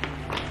it. So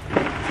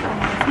I'm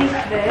gonna take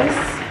this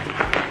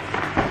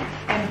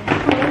and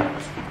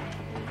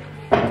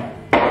put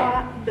a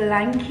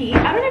blankie.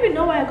 I don't even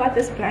know where I got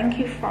this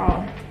blankie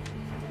from,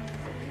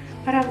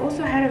 but I've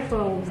also had it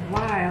for a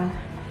while.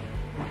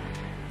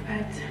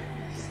 But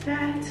it's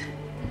that.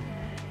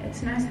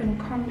 It's nice and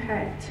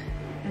compact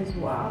as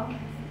well.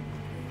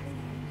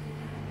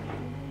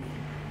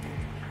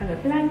 Have a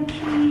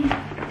blankie.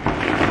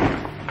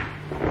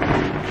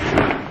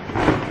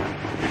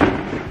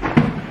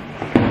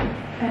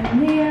 And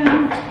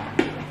then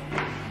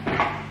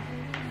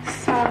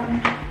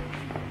some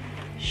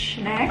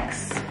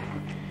snacks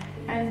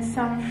and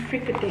some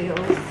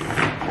fricadelles.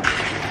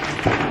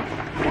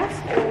 That's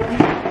all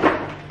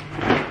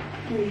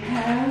we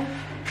have.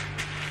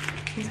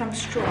 And some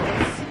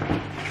straws.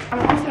 I'm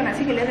also gonna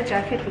take a leather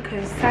jacket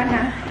because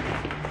Sana,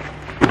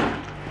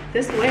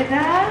 this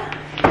weather,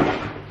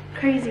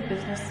 crazy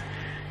business.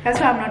 That's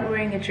why I'm not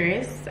wearing a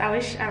dress. I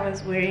wish I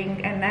was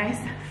wearing a nice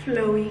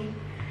flowy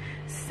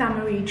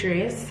summery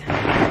dress,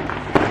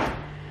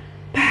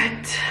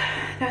 but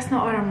that's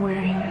not what I'm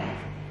wearing.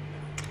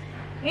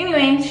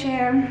 Anyway,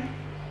 share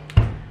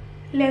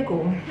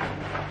Lego.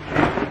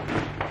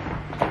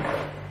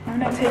 I'm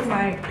gonna take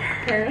my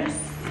purse.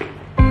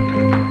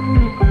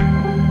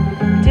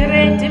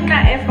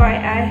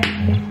 FYI.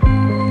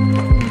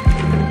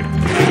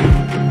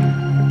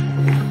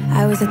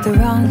 I was at the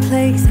wrong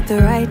place at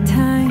the right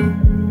time,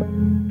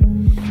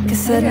 'cause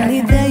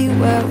suddenly there you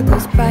were with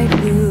those bright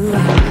blue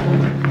eyes.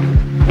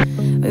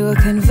 We were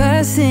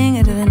conversing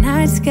under the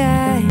night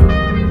sky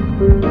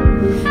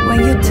when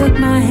you took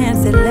my hand,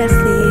 said let's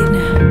leave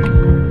now.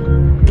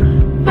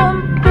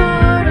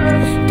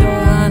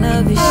 Don't wanna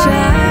be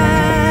shy.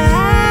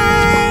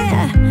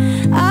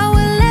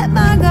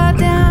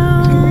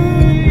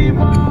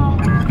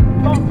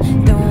 Thank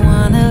you. Don't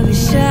wanna be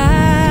shy.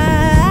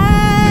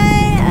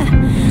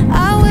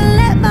 I will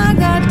let my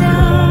guard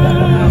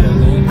down.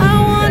 I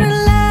wanna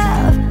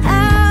laugh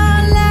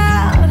out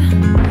loud.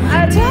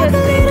 Talk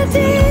a little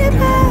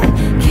deeper.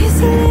 Kiss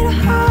a little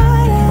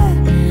harder.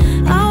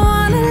 I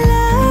wanna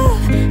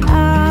laugh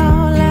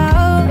out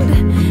loud.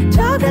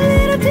 Talk a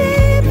little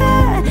deeper.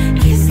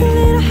 Kiss a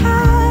little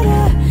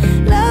harder.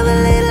 Love a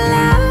little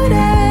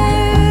louder.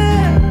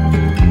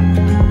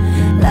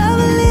 Love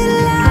a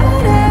little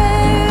louder.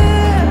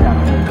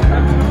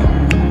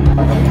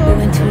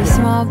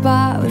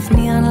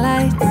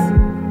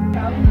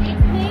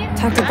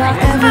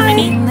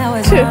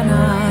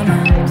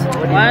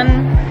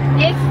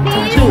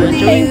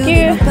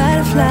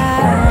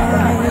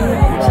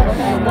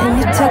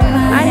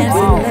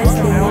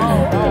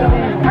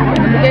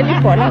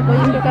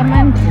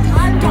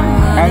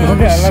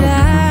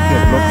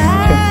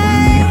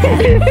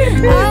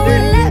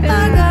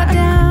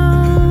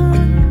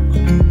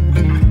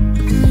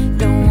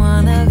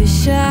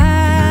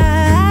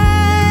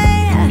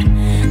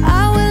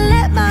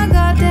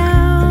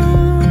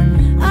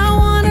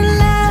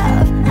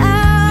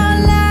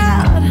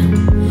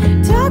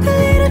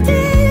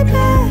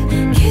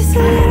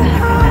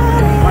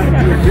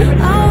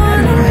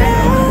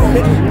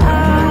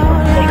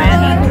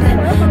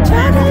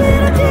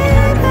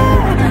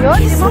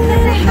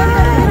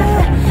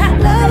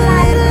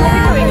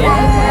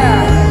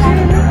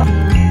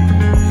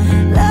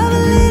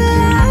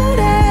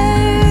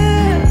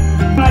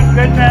 My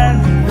goodness,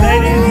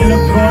 ladies, you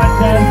look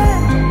gorgeous.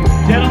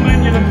 Gentlemen,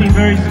 you're looking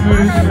very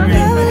smooth,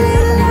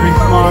 very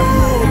smart.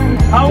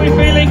 How are we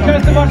feeling,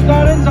 Kirstenbosch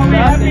Gardens? Are we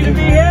happy to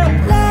be here?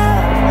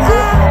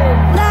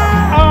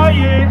 Oh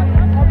yeah.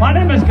 My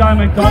name is Guy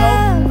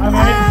McDonald. I'm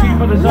an MC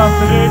for this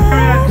afternoon.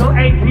 Carry on until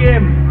 8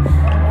 p.m.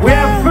 We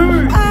have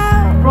food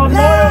from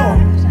Loyal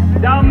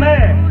down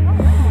there.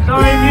 So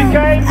if you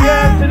came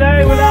here today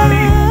with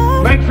Ali,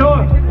 make sure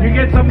you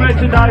get some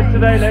merchandise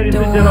today, ladies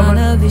and gentlemen.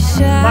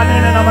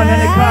 Manene na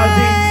manene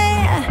kazi.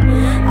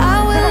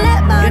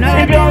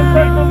 If you're on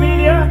social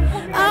media,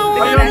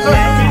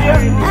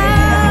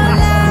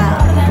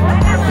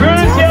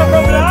 Bruce here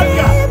from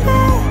Lanka.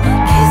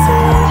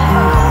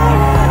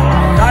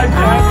 Nice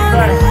to have you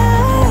back.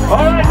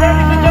 Alright,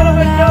 ladies and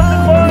gentlemen, girls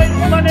and boys,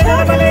 manene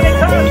na manene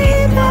kazi.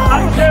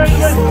 I'm sharing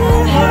this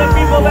with all the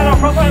people that are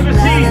from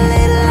overseas.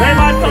 They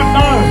might not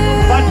know,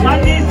 but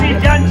Mandisi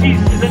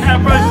is an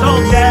Afro Soul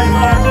jazz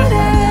artist.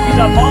 He's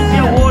a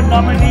multi-award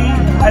nominee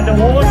and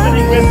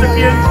award-winning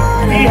recipient.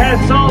 He has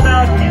sold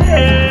out in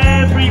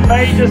every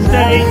major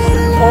stage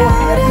or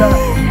theatre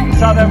in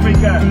South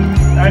Africa,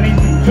 and he's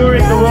been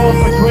touring the world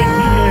for 20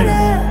 years.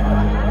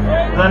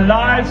 The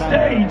live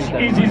stage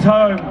is his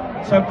home,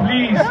 so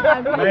please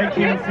make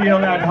him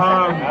feel at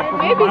home.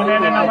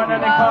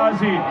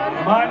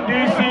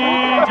 Mandisi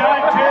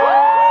Janchi.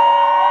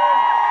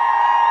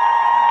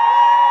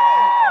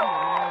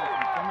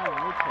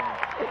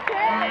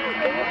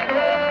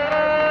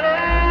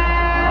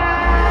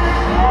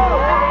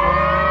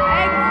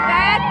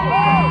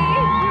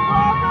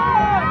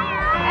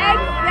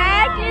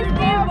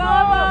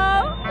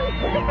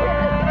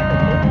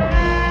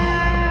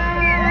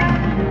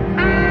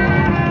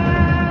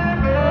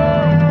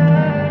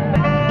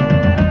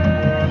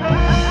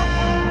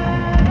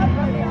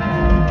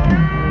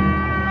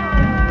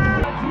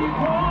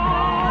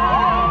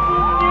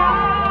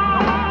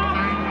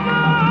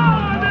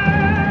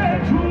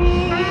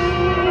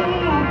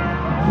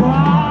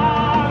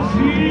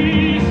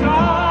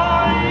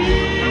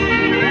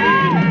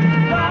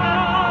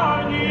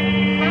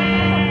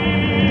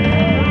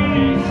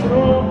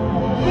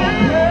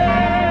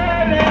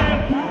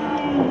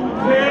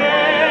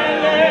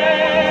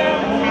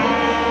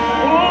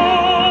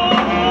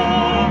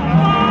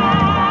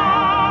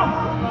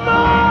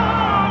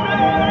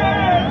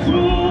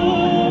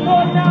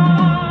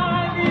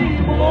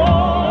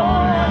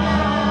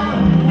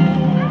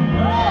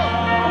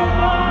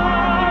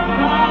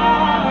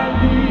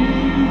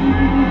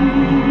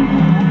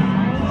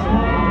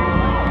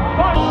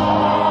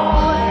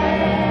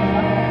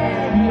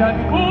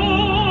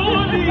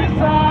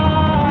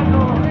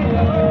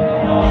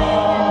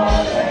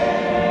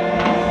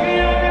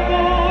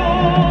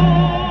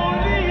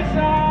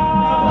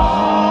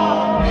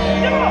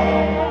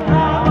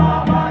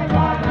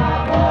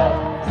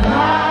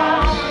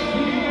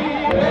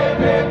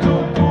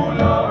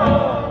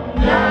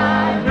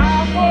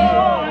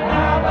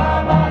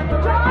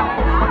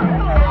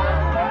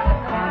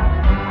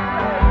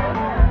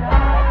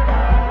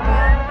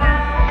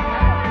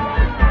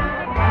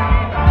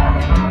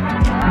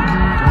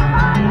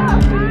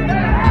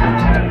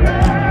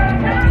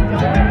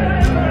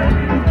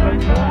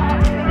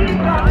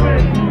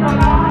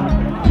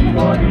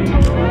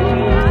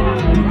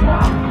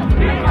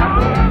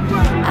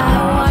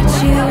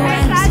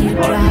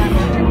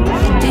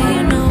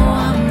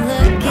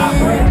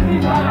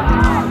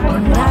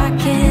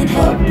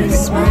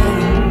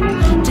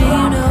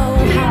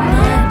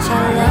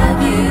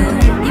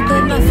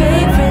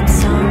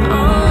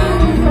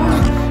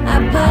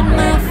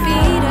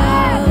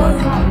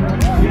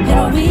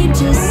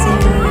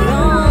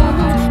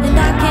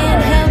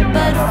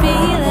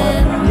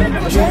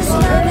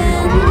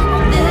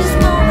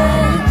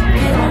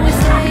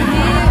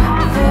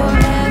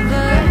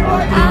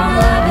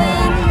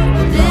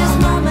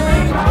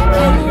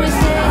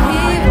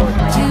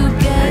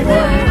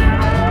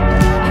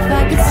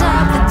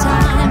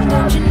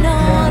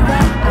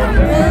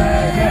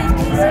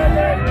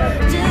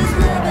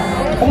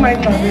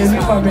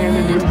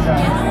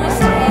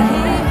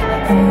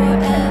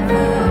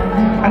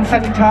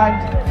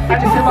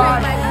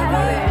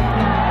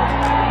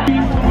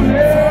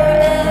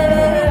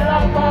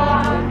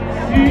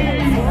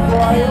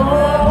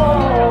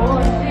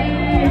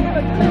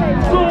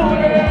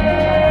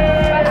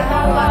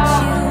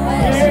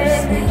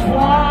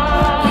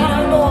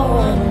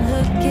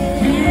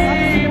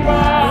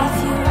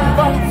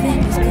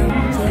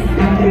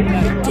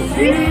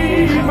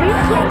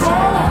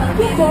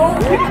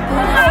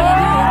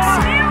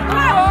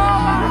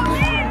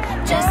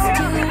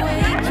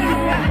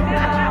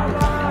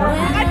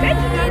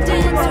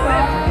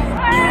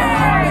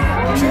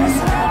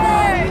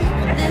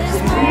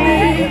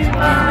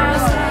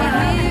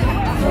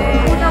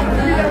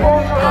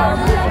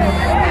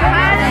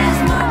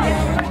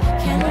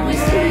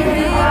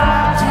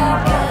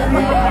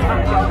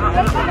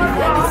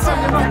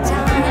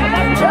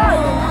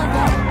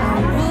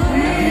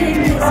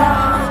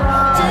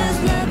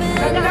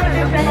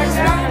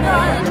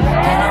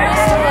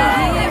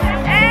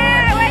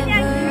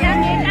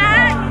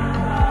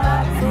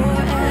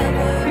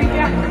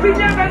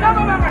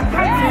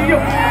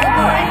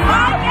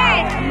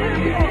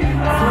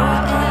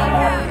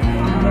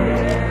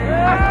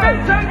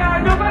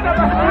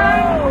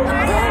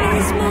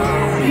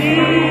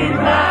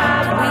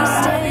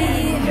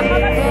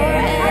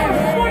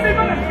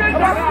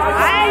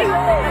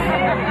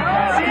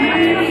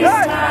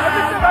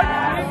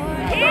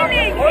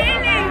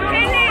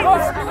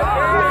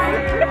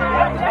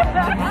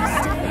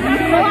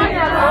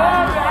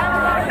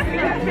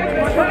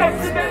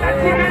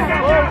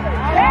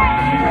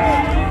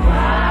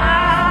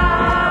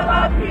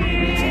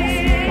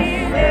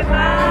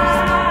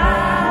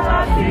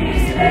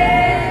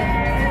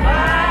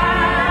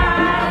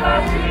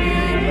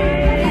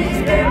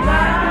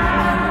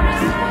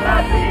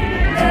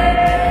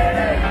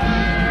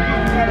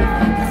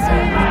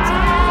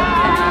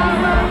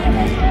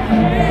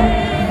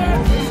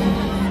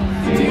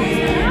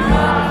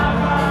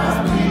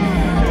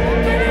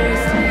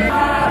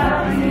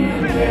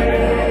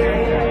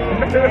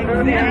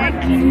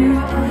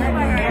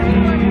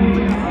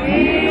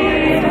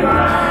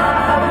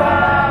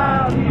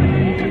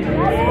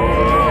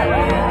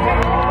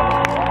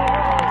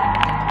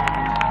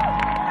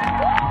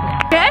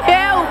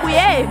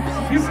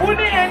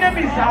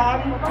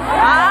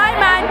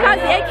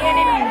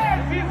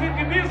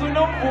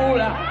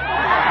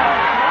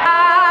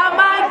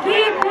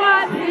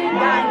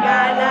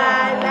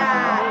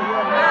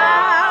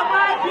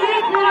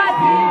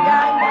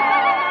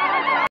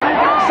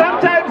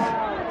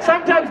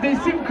 Sometimes they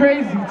seem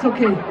crazy, it's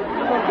okay.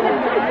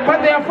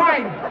 But they are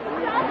fine.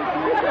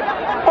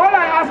 All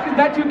I ask is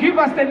that you give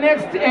us the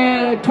next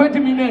 20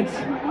 minutes.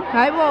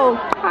 I will.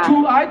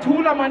 I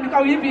told them and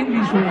I'll give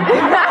English.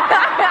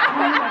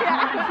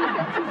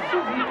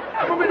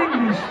 I'm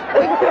English.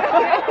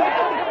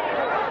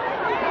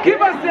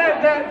 Give us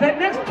the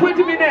next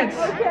 20 minutes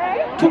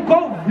to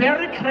go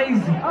very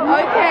crazy.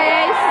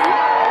 Okay.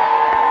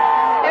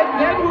 And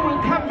then we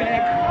will come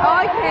back.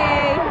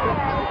 Okay.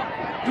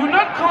 Do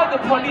not call the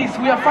police,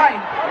 we are fine.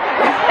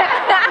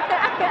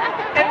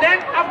 And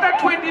then after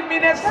 20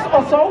 minutes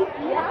or so,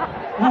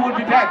 we will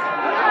be back.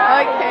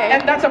 Okay.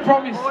 And that's a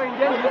promise.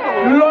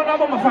 Lona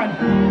mama fan.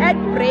 At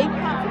break.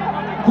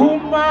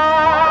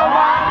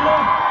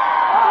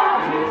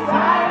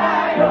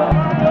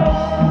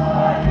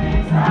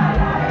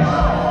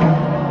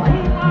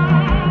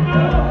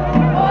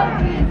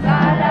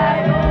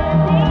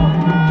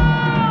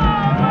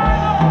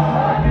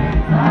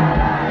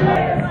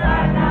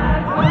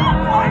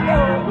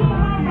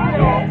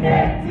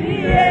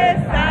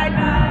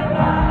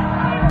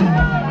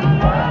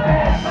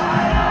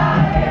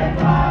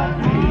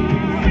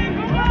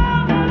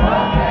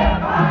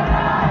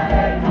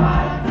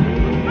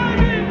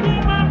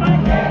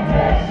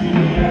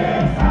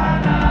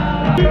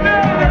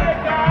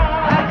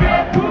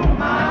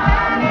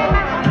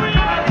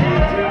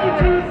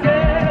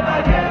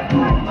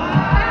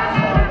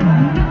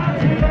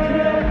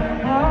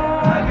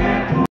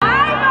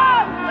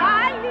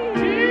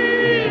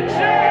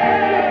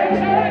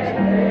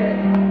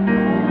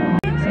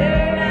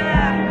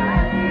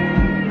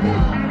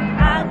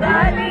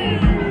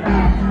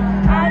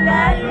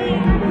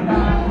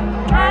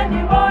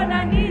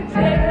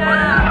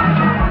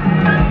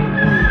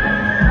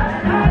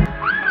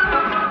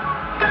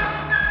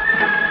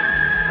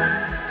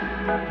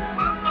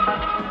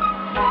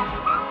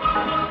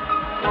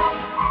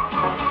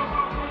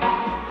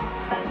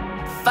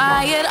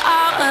 Fired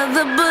all of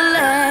the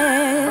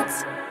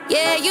bullets.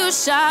 Yeah, you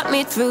shot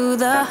me through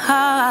the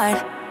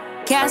heart.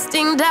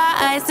 Casting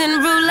dice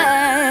and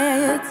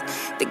roulette.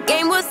 The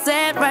game was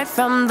set right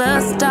from the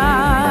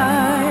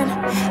start.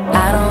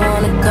 I don't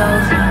wanna go,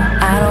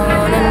 I don't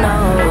wanna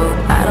know,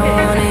 I don't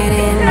want it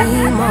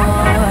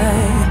anymore.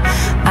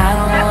 I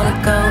don't wanna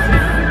go,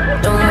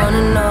 don't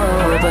wanna know,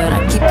 but I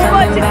keep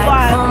coming back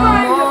for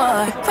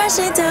more.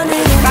 Crashing down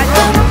in the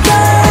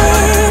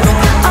rain.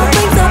 All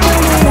things are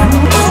burning up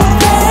in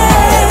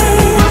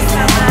flames.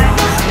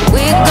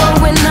 We're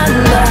going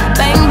under.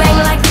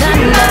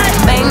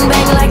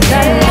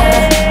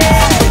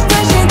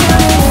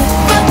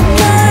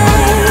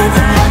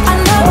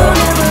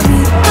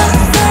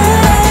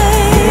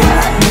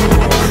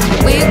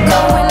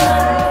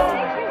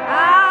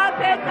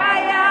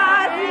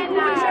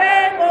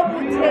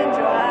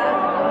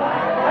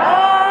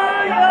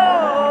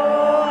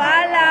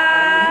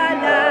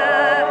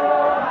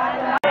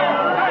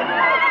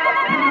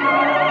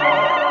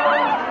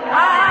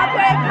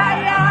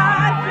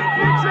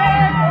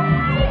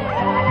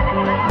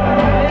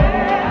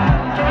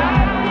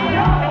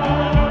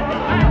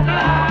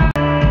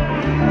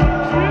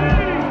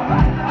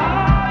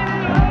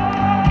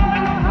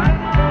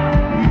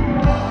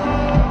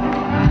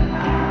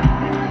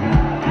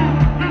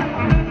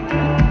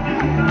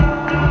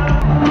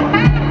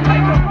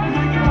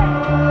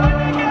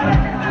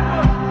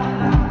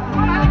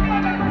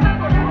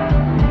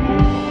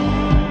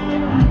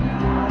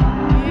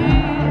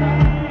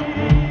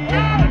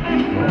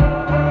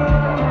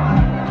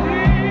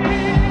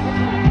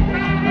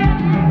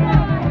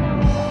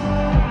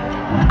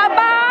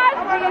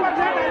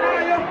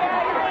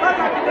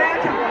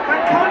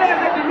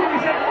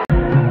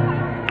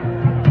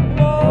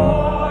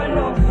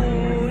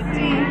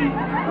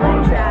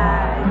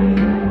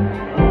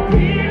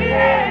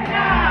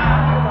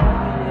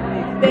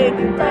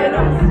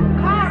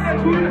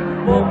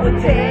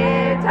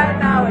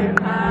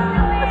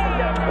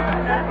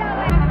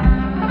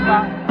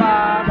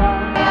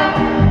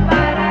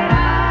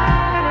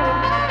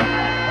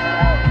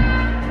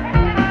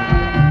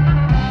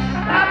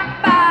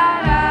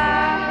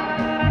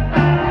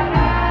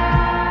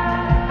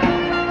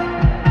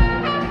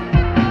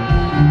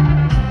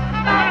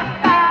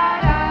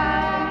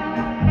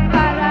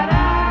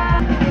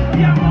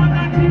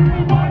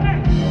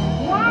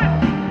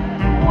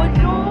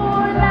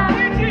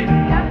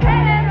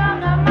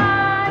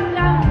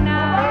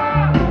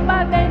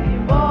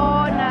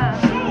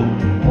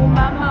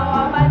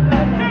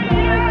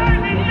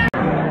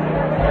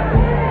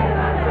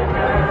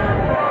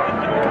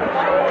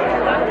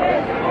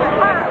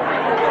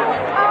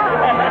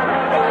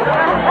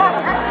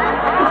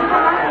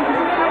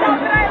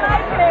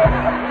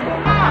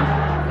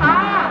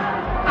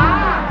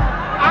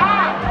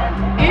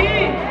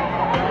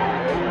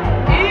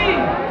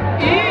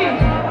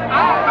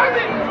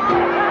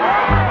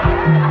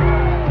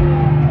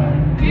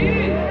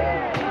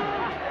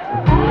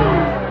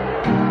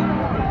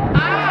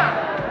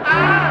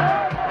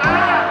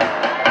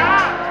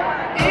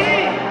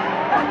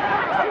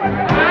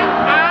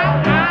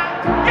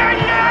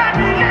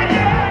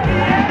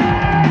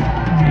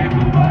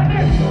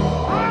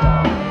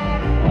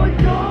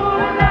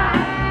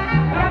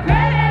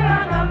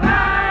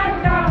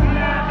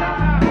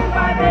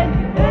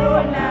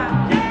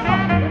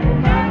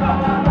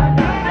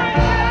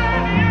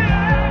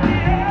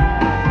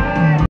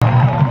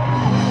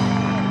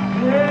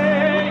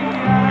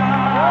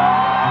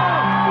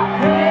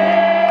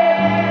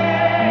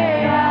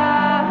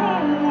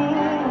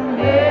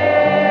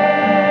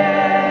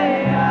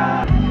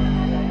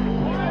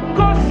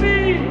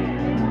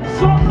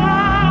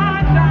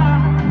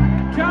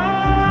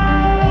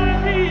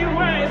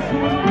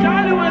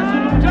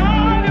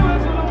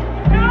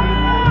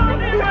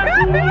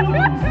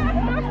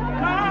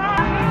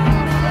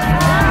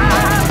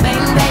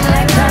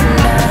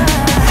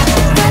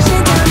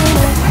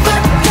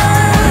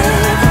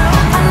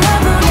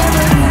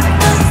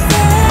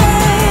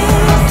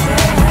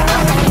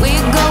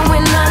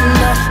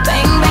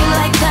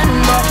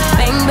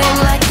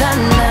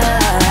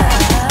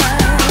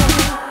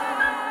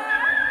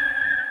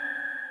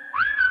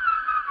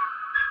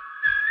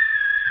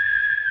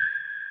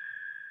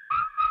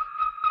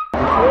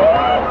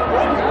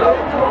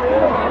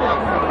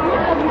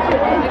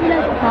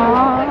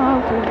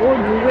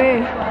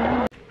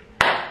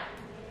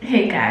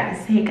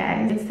 Hey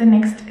guys, it's the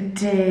next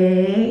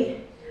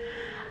day.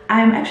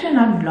 I'm actually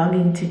not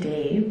vlogging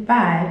today,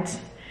 but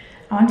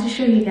I want to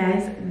show you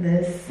guys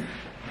this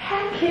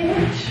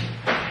package.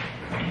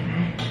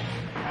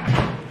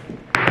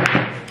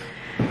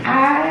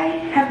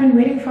 I have been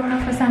waiting for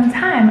her for some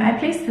time. I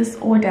placed this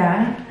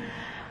order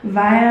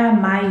via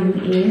my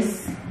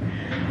US.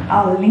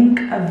 I'll link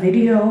a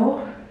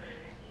video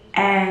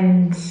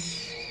and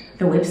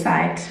the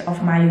website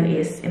of my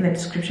US in the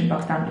description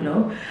box down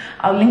below.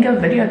 I'll link a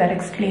video that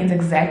explains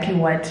exactly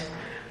what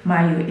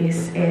my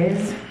US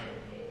is.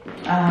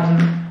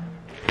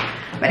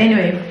 But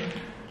anyway,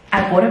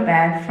 I bought a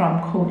bag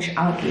from Coach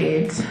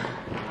Outlet,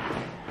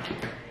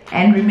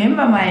 and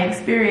remember my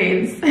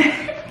experience.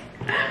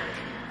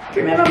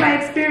 Remember my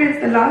experience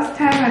the last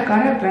time I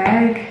got a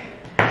bag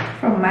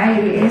from my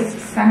US,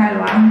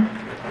 Sanalwan.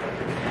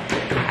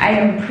 I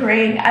am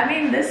praying. I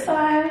mean, this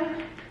one,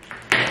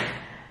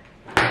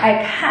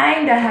 I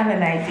kind of have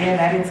an idea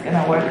that it's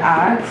gonna work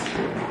out,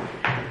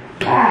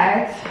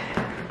 but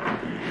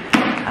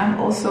I'm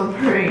also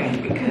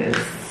praying because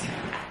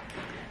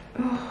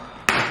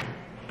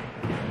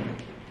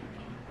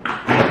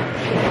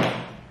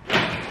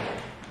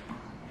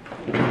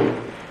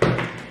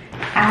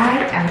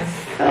I am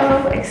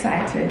so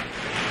excited.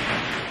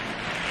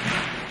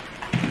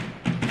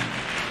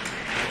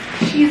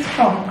 She's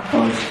from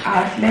Coach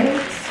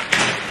Outlet.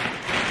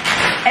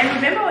 And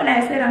remember when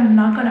I said I'm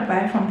not gonna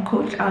buy from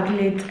Coach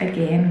Outlet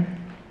again?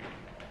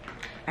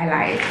 I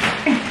lied.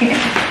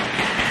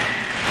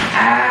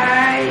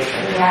 I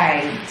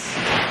lied.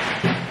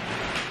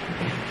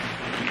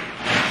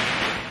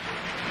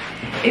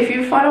 If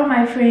you follow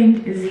my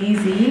friend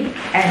Zizi,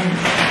 and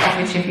of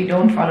which if you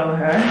don't follow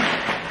her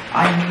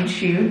on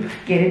YouTube,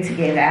 get it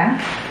together.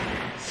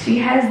 She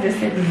has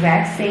this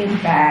exact same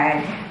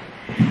bag.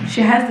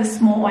 She has the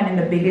small one and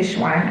the biggest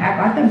one. I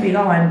got the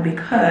bigger one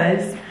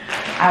because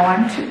I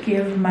want to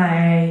give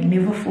my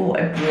Neverfull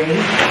a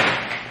break,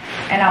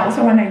 and I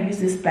also want to use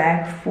this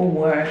bag for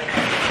work.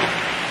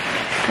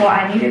 So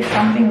I needed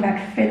something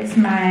that fits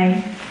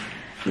my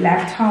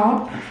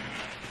laptop.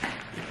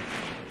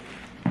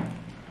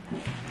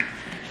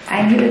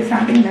 I needed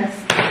something that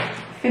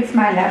fits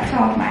my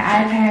laptop, my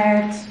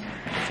iPad,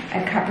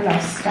 a couple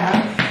of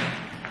stuff.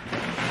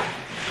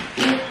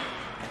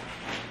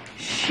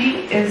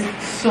 She is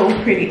so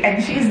pretty,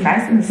 and she's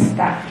nice and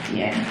stuffed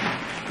here.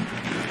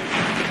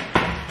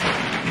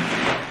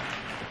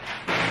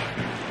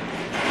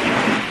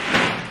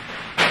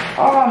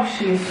 Oh,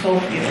 she is so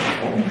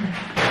beautiful.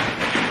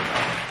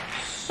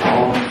 So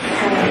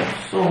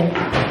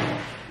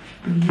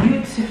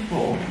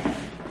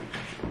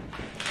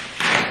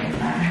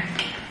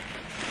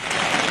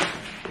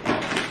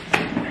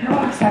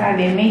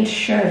they made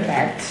sure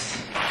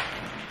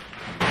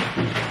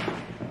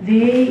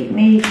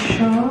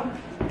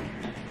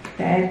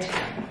that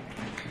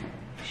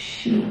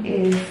she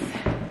is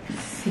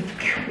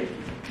secure.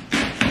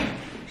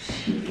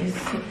 She is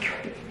secure.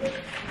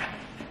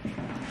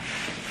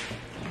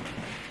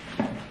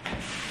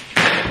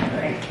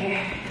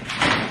 Okay.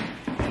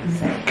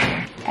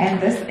 And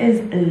this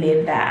is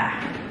leather.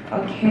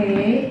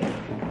 Okay.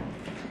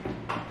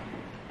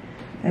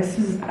 This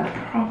is a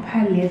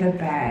proper leather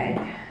bag.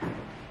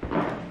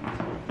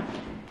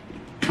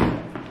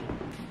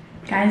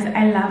 Guys,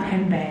 I love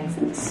handbags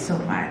so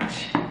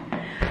much.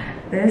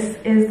 This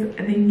is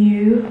the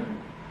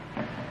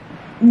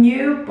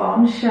new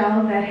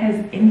bombshell that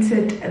has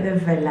entered the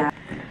villa.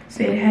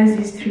 So it has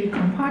these 3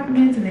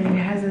 compartments, and then it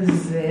has a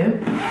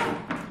zip.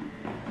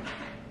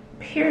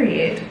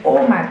 Period.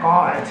 Oh my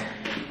god.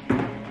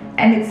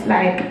 And it's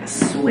like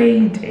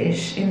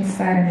suede-ish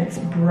inside, and it's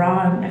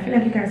brown. I feel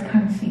like you guys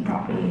can't see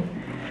properly.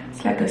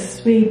 It's like a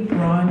suede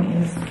brown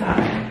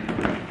inside.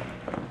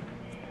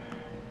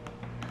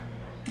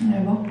 There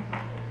you go.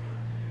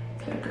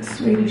 It's like a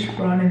Swedish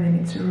brown, and then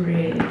it's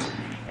red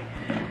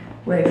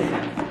with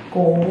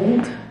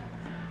gold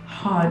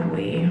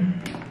hardware.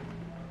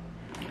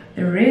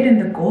 The red and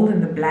the gold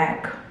and the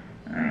black.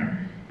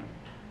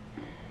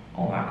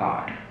 Oh my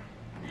god.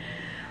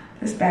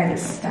 This bag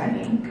is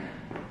stunning.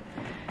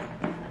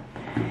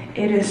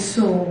 It is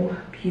so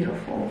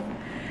beautiful.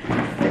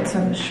 Fits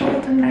on the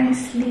shoulder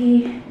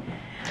nicely.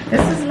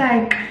 This is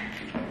like,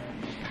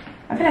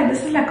 I feel like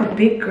this is like a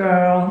big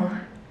girl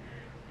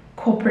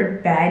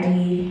corporate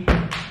baddie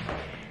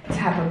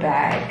type of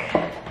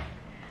bag.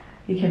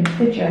 You can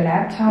fit your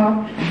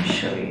laptop. Let me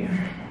show you.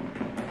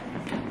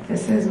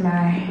 This is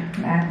my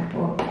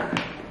MacBook.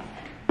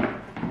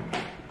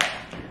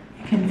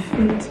 You can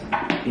fit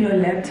your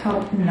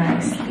laptop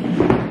nicely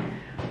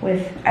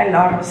with a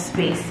lot of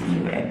space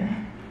even.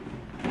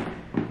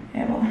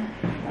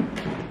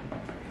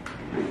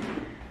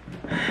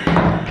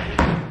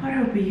 What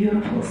a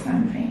beautiful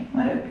something.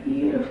 What a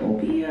beautiful,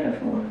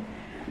 beautiful,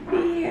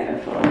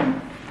 beautiful.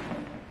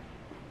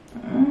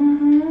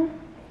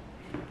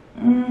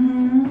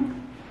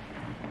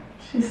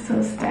 She's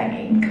so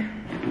stunning.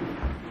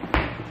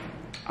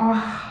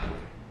 Oh,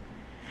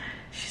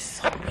 she's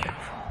so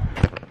beautiful.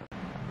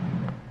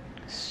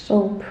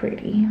 So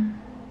pretty.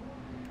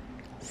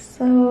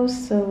 So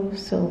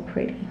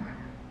pretty.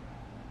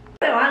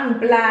 One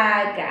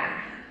blagger.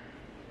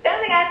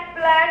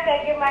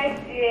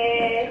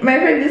 My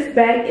friend, this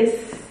bag is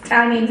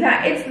stunning.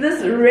 It's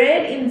this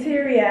red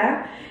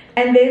interior,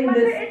 and then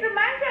this. It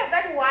reminds me of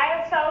that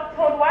YSL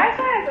tone.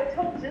 YSL has a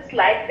tone just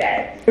like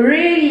that.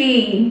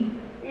 Really?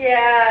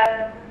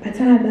 Yeah. But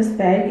this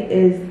bag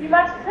is. You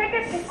must take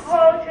it to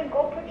Coach and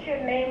go put your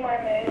name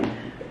on it.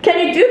 Can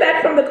you do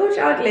that from the Coach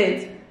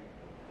outlet?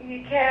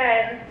 You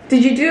can.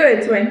 Did you do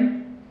it when?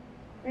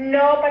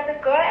 No, but the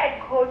girl at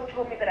Coach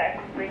told me that I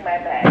could bring my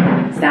bag.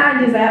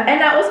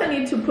 And I also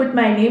need to put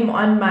my name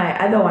on my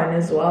other one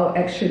as well,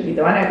 actually.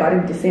 The one I got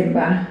in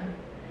December.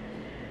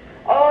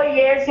 Oh,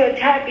 yes, your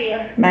tabby.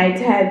 My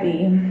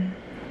tabby.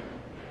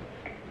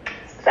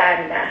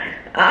 Sana.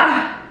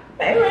 My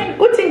friend,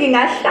 good thing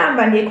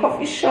ngingahlamba ngiye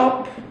coffee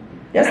shop.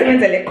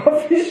 Yasebenzele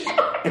coffee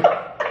shop.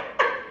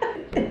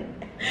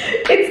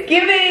 It's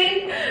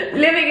giving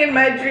living in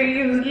my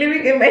dreams,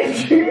 living in my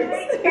dreams.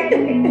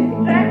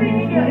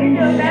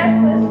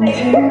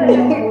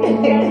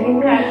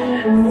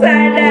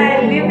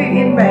 Sana, living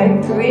in my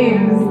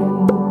dreams.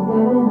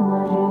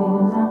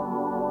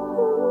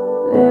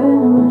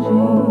 Living in my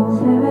dreams,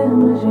 living in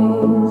my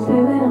dreams,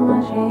 living in my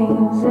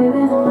dreams,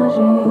 living in my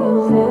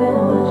dreams, living in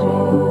my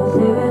dreams,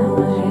 living in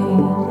my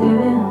dreams,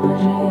 living in my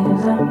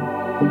dreams.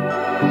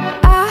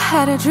 I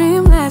had a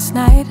dream last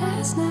night.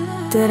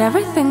 Did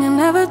everything I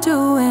never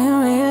do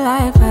in real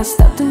life. I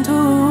stepped into a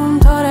room,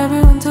 told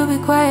everyone to be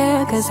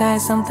quiet, cause I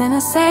had something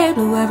to say.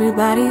 Blew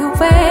everybody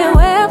away,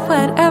 wear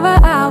whatever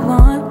I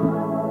want.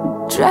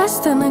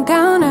 Dressed in a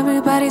gown,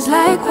 everybody's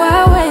like,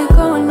 why, where you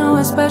going?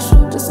 Nowhere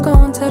special, just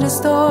going to the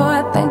store.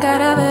 I think I'd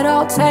have it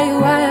all, tell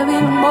you I have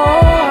even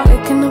more.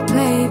 Picking a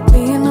plate,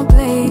 being a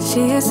plate,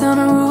 she is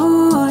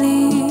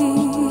unruly.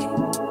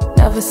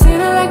 Never seen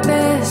her like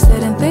this,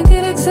 didn't think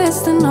it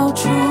existed, no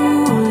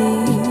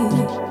truly.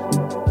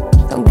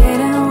 Don't get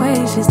in her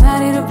way, she's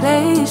not here to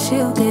play,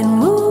 she'll get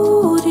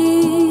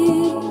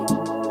moody.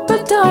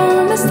 But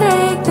don't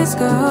mistake this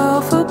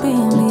girl for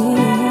being me,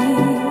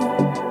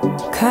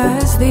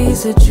 cause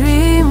these are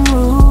dream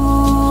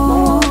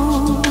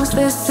rules.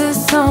 This is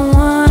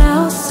someone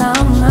else,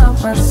 I'm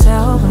not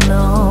myself,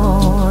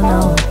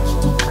 no.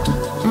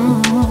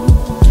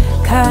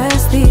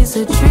 Cause these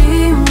are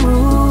dream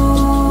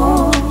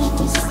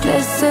rules.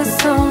 This is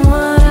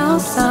someone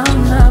else,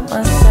 I'm not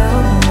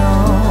myself, no.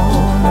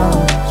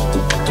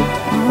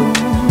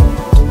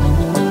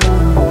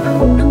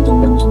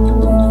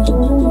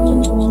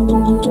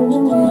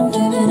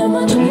 Living in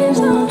my dreams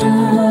all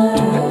night.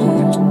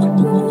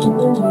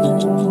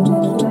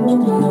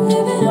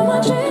 Living in my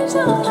dreams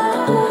all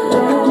night.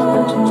 Living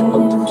in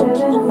my dreams,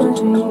 living in my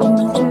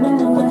dreams, living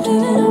in my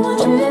dreams.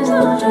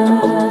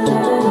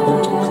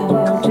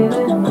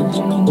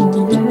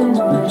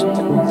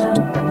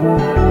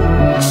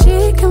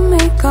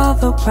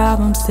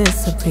 problems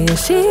disappear.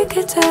 She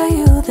could tell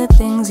you the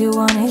things you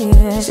wanna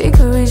hear. She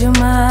could read your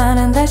mind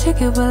and that you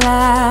could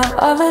believe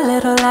all the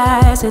little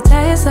lies to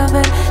tell yourself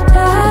at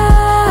night.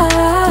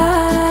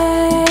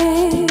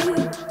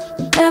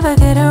 Never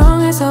get it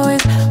wrong, it's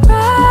always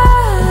right.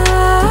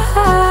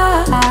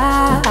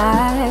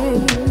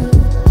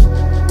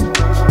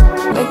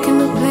 Making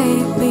the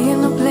plate,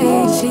 being the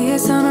plate. She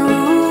is on a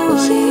roll,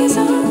 she is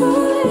on a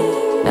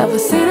roll. Never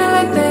seen her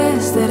like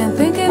this, didn't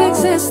think it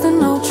existed,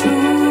 no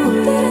truly.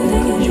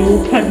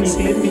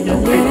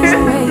 Don't get in her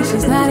way,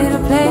 she's not here to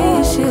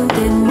play, she'll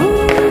get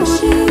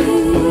moody.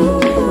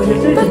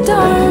 But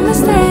don't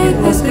mistake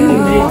this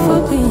girl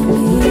for being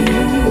me,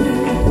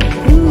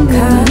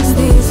 'cause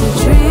these are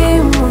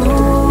dream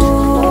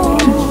moves.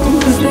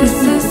 This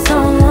is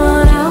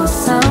someone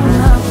else, I'm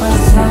not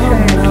myself,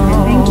 no.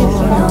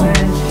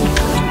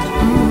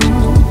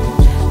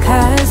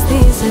 'Cause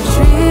these are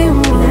dream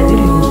moves.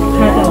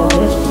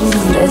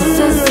 This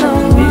is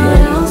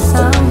someone else,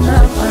 I'm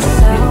not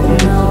myself,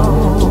 no.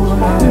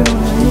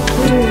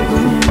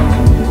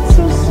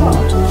 So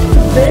soft.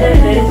 Very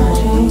nice.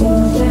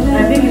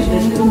 I think it's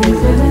just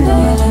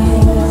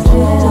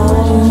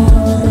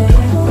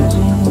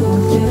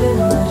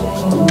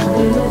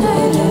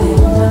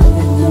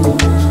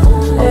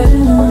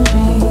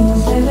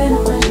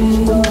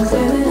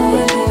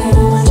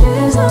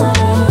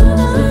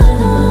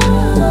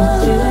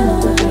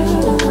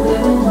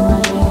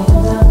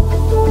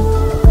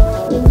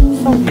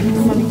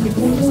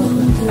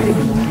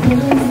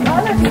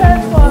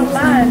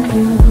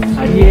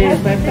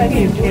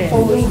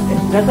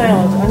that's why I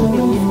was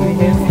asking if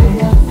you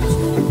have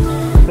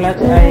flat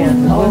iron.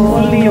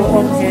 Only your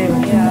own hair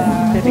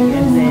sitting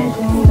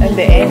at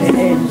the end.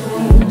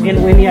 And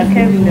when you are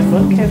curving them,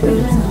 don't curve them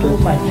too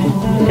much.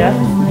 Just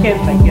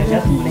curve like you're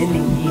just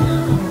blending in.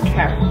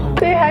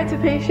 Say hi to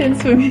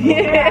Patience for me.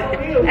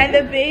 And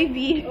the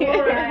baby.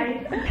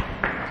 Alright.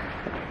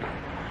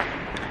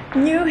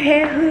 New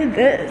hair, who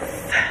this?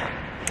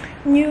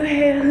 New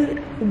hair,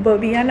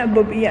 Bobiana.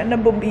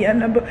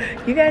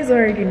 You guys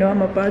already know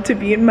I'm about to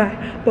be in my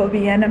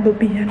Bobiana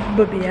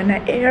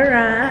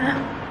era.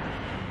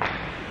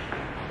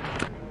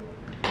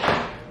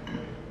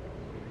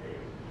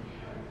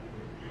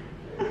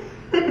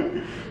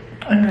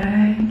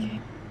 Alright,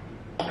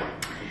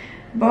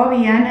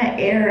 Bobiana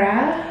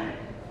era.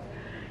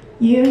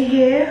 New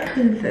hair,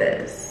 who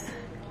this?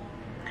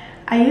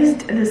 I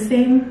used the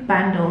same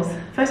bundles.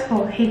 First of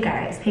all, hey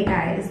guys.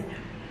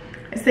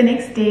 It's the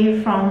next day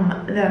from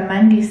the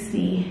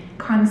Mandisi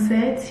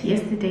concert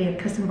yesterday at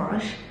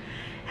Kirstenbosch.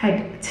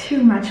 Had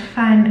too much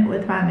fun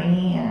with my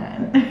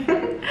man.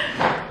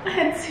 I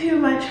had too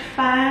much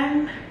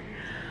fun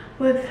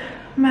with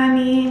my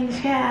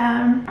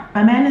man.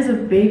 My man is a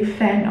big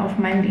fan of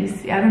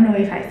Mandisi. I don't know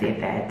if I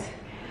said that.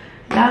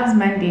 Loves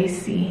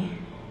Mandisi.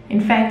 In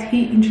fact,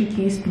 he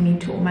introduced me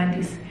to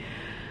Mandisi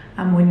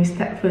when we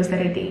first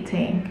started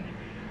dating.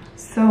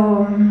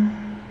 So.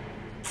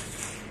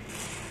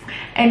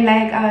 And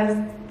like I was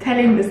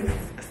telling this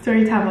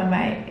story time on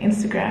my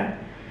Instagram.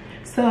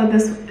 So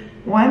this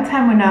one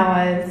time when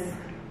I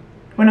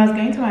was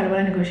going to my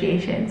loan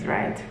negotiations,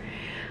 right?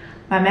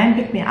 My man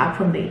picked me up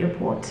from the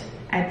airport,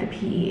 at the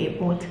PE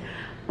airport,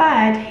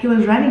 but he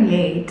was running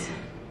late.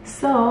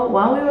 So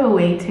while we were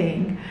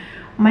waiting,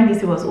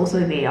 Mandisi was also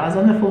there. I was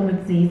on the phone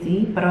with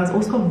Zizi, but I was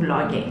also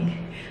vlogging.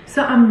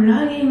 So I'm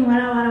vlogging,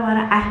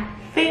 I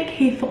think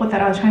he thought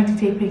that I was trying to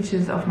take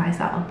pictures of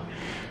myself.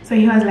 So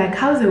he was like,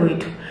 how's the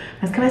weight?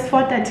 Because he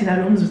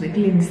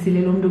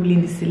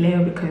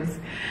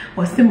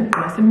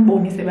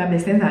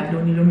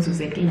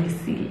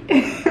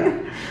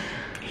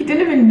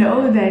didn't even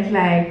know that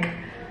like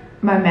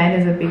my man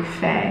is a big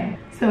fan.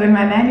 So when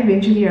my man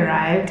eventually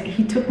arrived,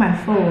 he took my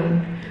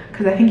phone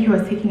because I think he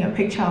was taking a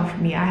picture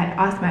of me. I had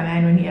asked my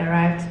man when he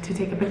arrived to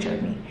take a picture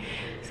of me.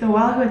 So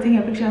while he was taking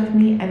a picture of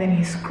me and then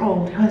he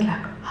scrolled, he was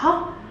like,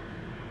 huh?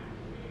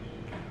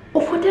 I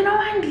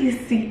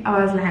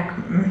was like,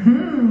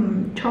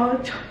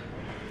 church.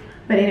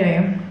 But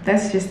anyway,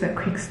 that's just a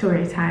quick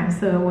story time.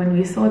 So when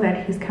we saw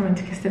that he's coming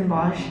to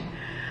Kirstenbosch,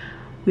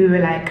 we were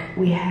like,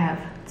 we have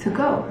to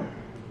go.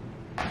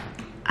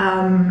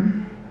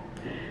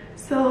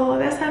 So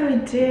that's how we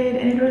did,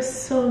 and it was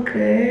so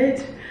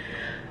good.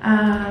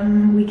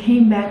 We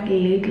came back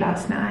late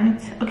last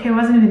night. Okay, it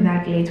wasn't even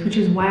that late, which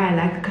is why I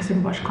like the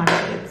Kirstenbosch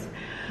concerts,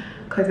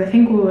 because I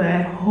think we were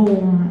at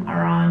home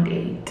around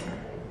 8,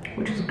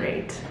 which was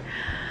great.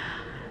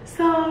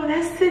 So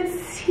that's the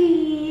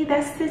tea.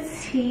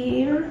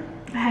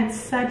 I had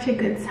such a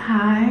good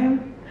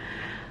time.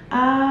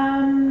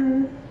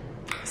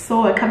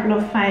 Saw a couple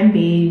of fine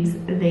babes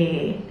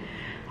there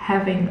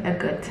having a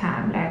good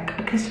time. Like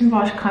a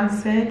Kirstenbosch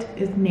concert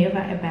is never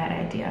a bad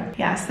idea.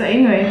 Yeah, so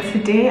anyway,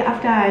 today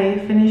after I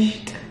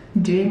finished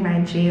doing my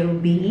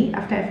JOB,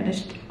 after I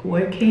finished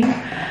working,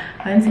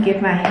 I went to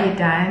get my hair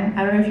done.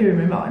 I don't know if you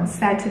remember, on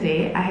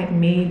Saturday I had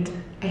made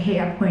a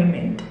hair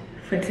appointment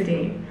for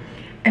today,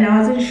 and I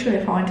wasn't sure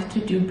if I wanted to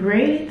do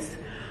braids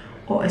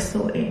or a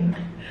sew-in.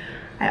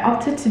 I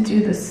opted to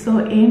do the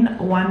sew-in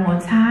one more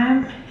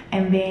time,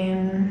 and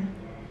then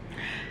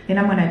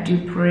I'm gonna do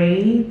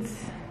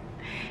braids.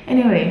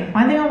 Anyway,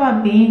 one thing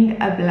about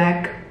being a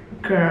black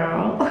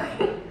girl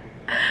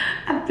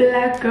a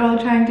black girl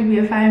trying to be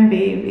a fine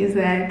babe is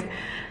that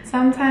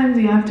sometimes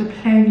you have to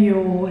plan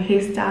your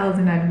hairstyles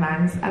in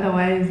advance,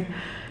 otherwise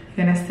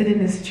you're gonna sit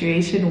in a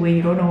situation where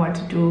you don't know what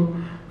to do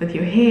with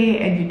your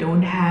hair, and you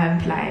don't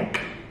have, like,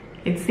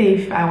 it's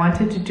safe. I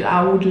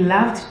would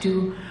love to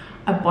do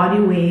a body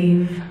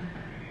wave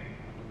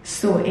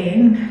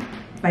sew-in,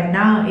 but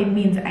now it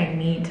means I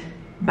need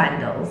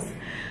bundles,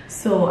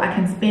 so I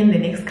can spend the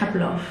next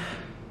couple of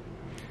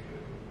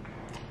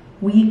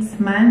weeks,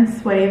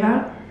 months,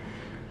 whatever,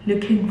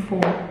 looking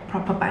for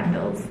proper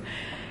bundles.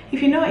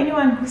 If you know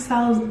anyone who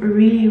sells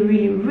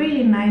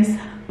really nice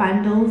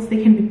bundles,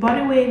 they can be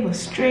body wave or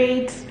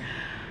straight,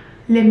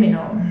 let me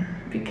know,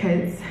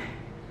 because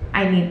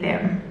I need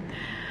them.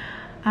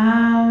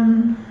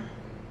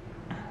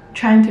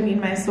 Trying to be in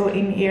my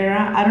sew-in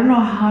era. I don't know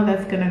how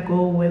that's gonna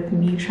go with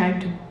me trying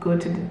to go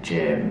to the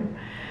gym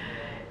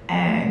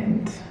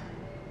and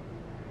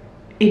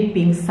it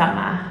being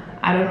summer.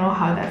 I don't know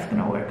how that's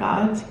gonna work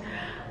out,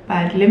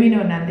 but let me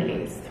know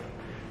nonetheless.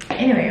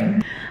 Anyway,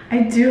 I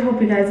do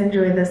hope you guys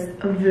enjoy this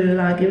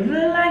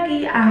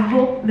vloggy. I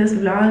hope this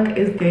vlog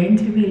is going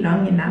to be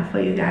long enough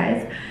for you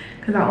guys,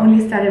 because I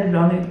only started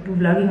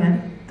vlogging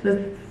on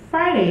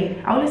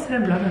Friday. I only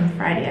started vlogging on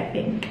Friday, I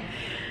think,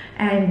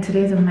 and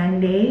today's a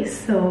Monday,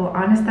 so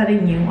I want to start a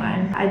new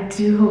one. I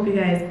do hope you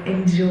guys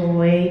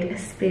enjoyed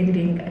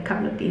spending a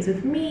couple of days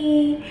with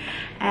me,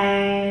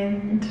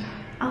 and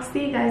I'll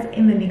see you guys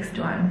in the next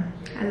one.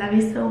 I love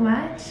you so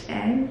much,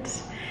 and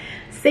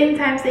same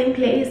time, same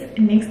place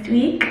next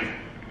week,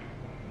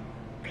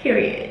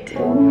 period.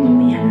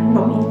 Yeah,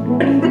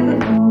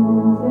 mommy.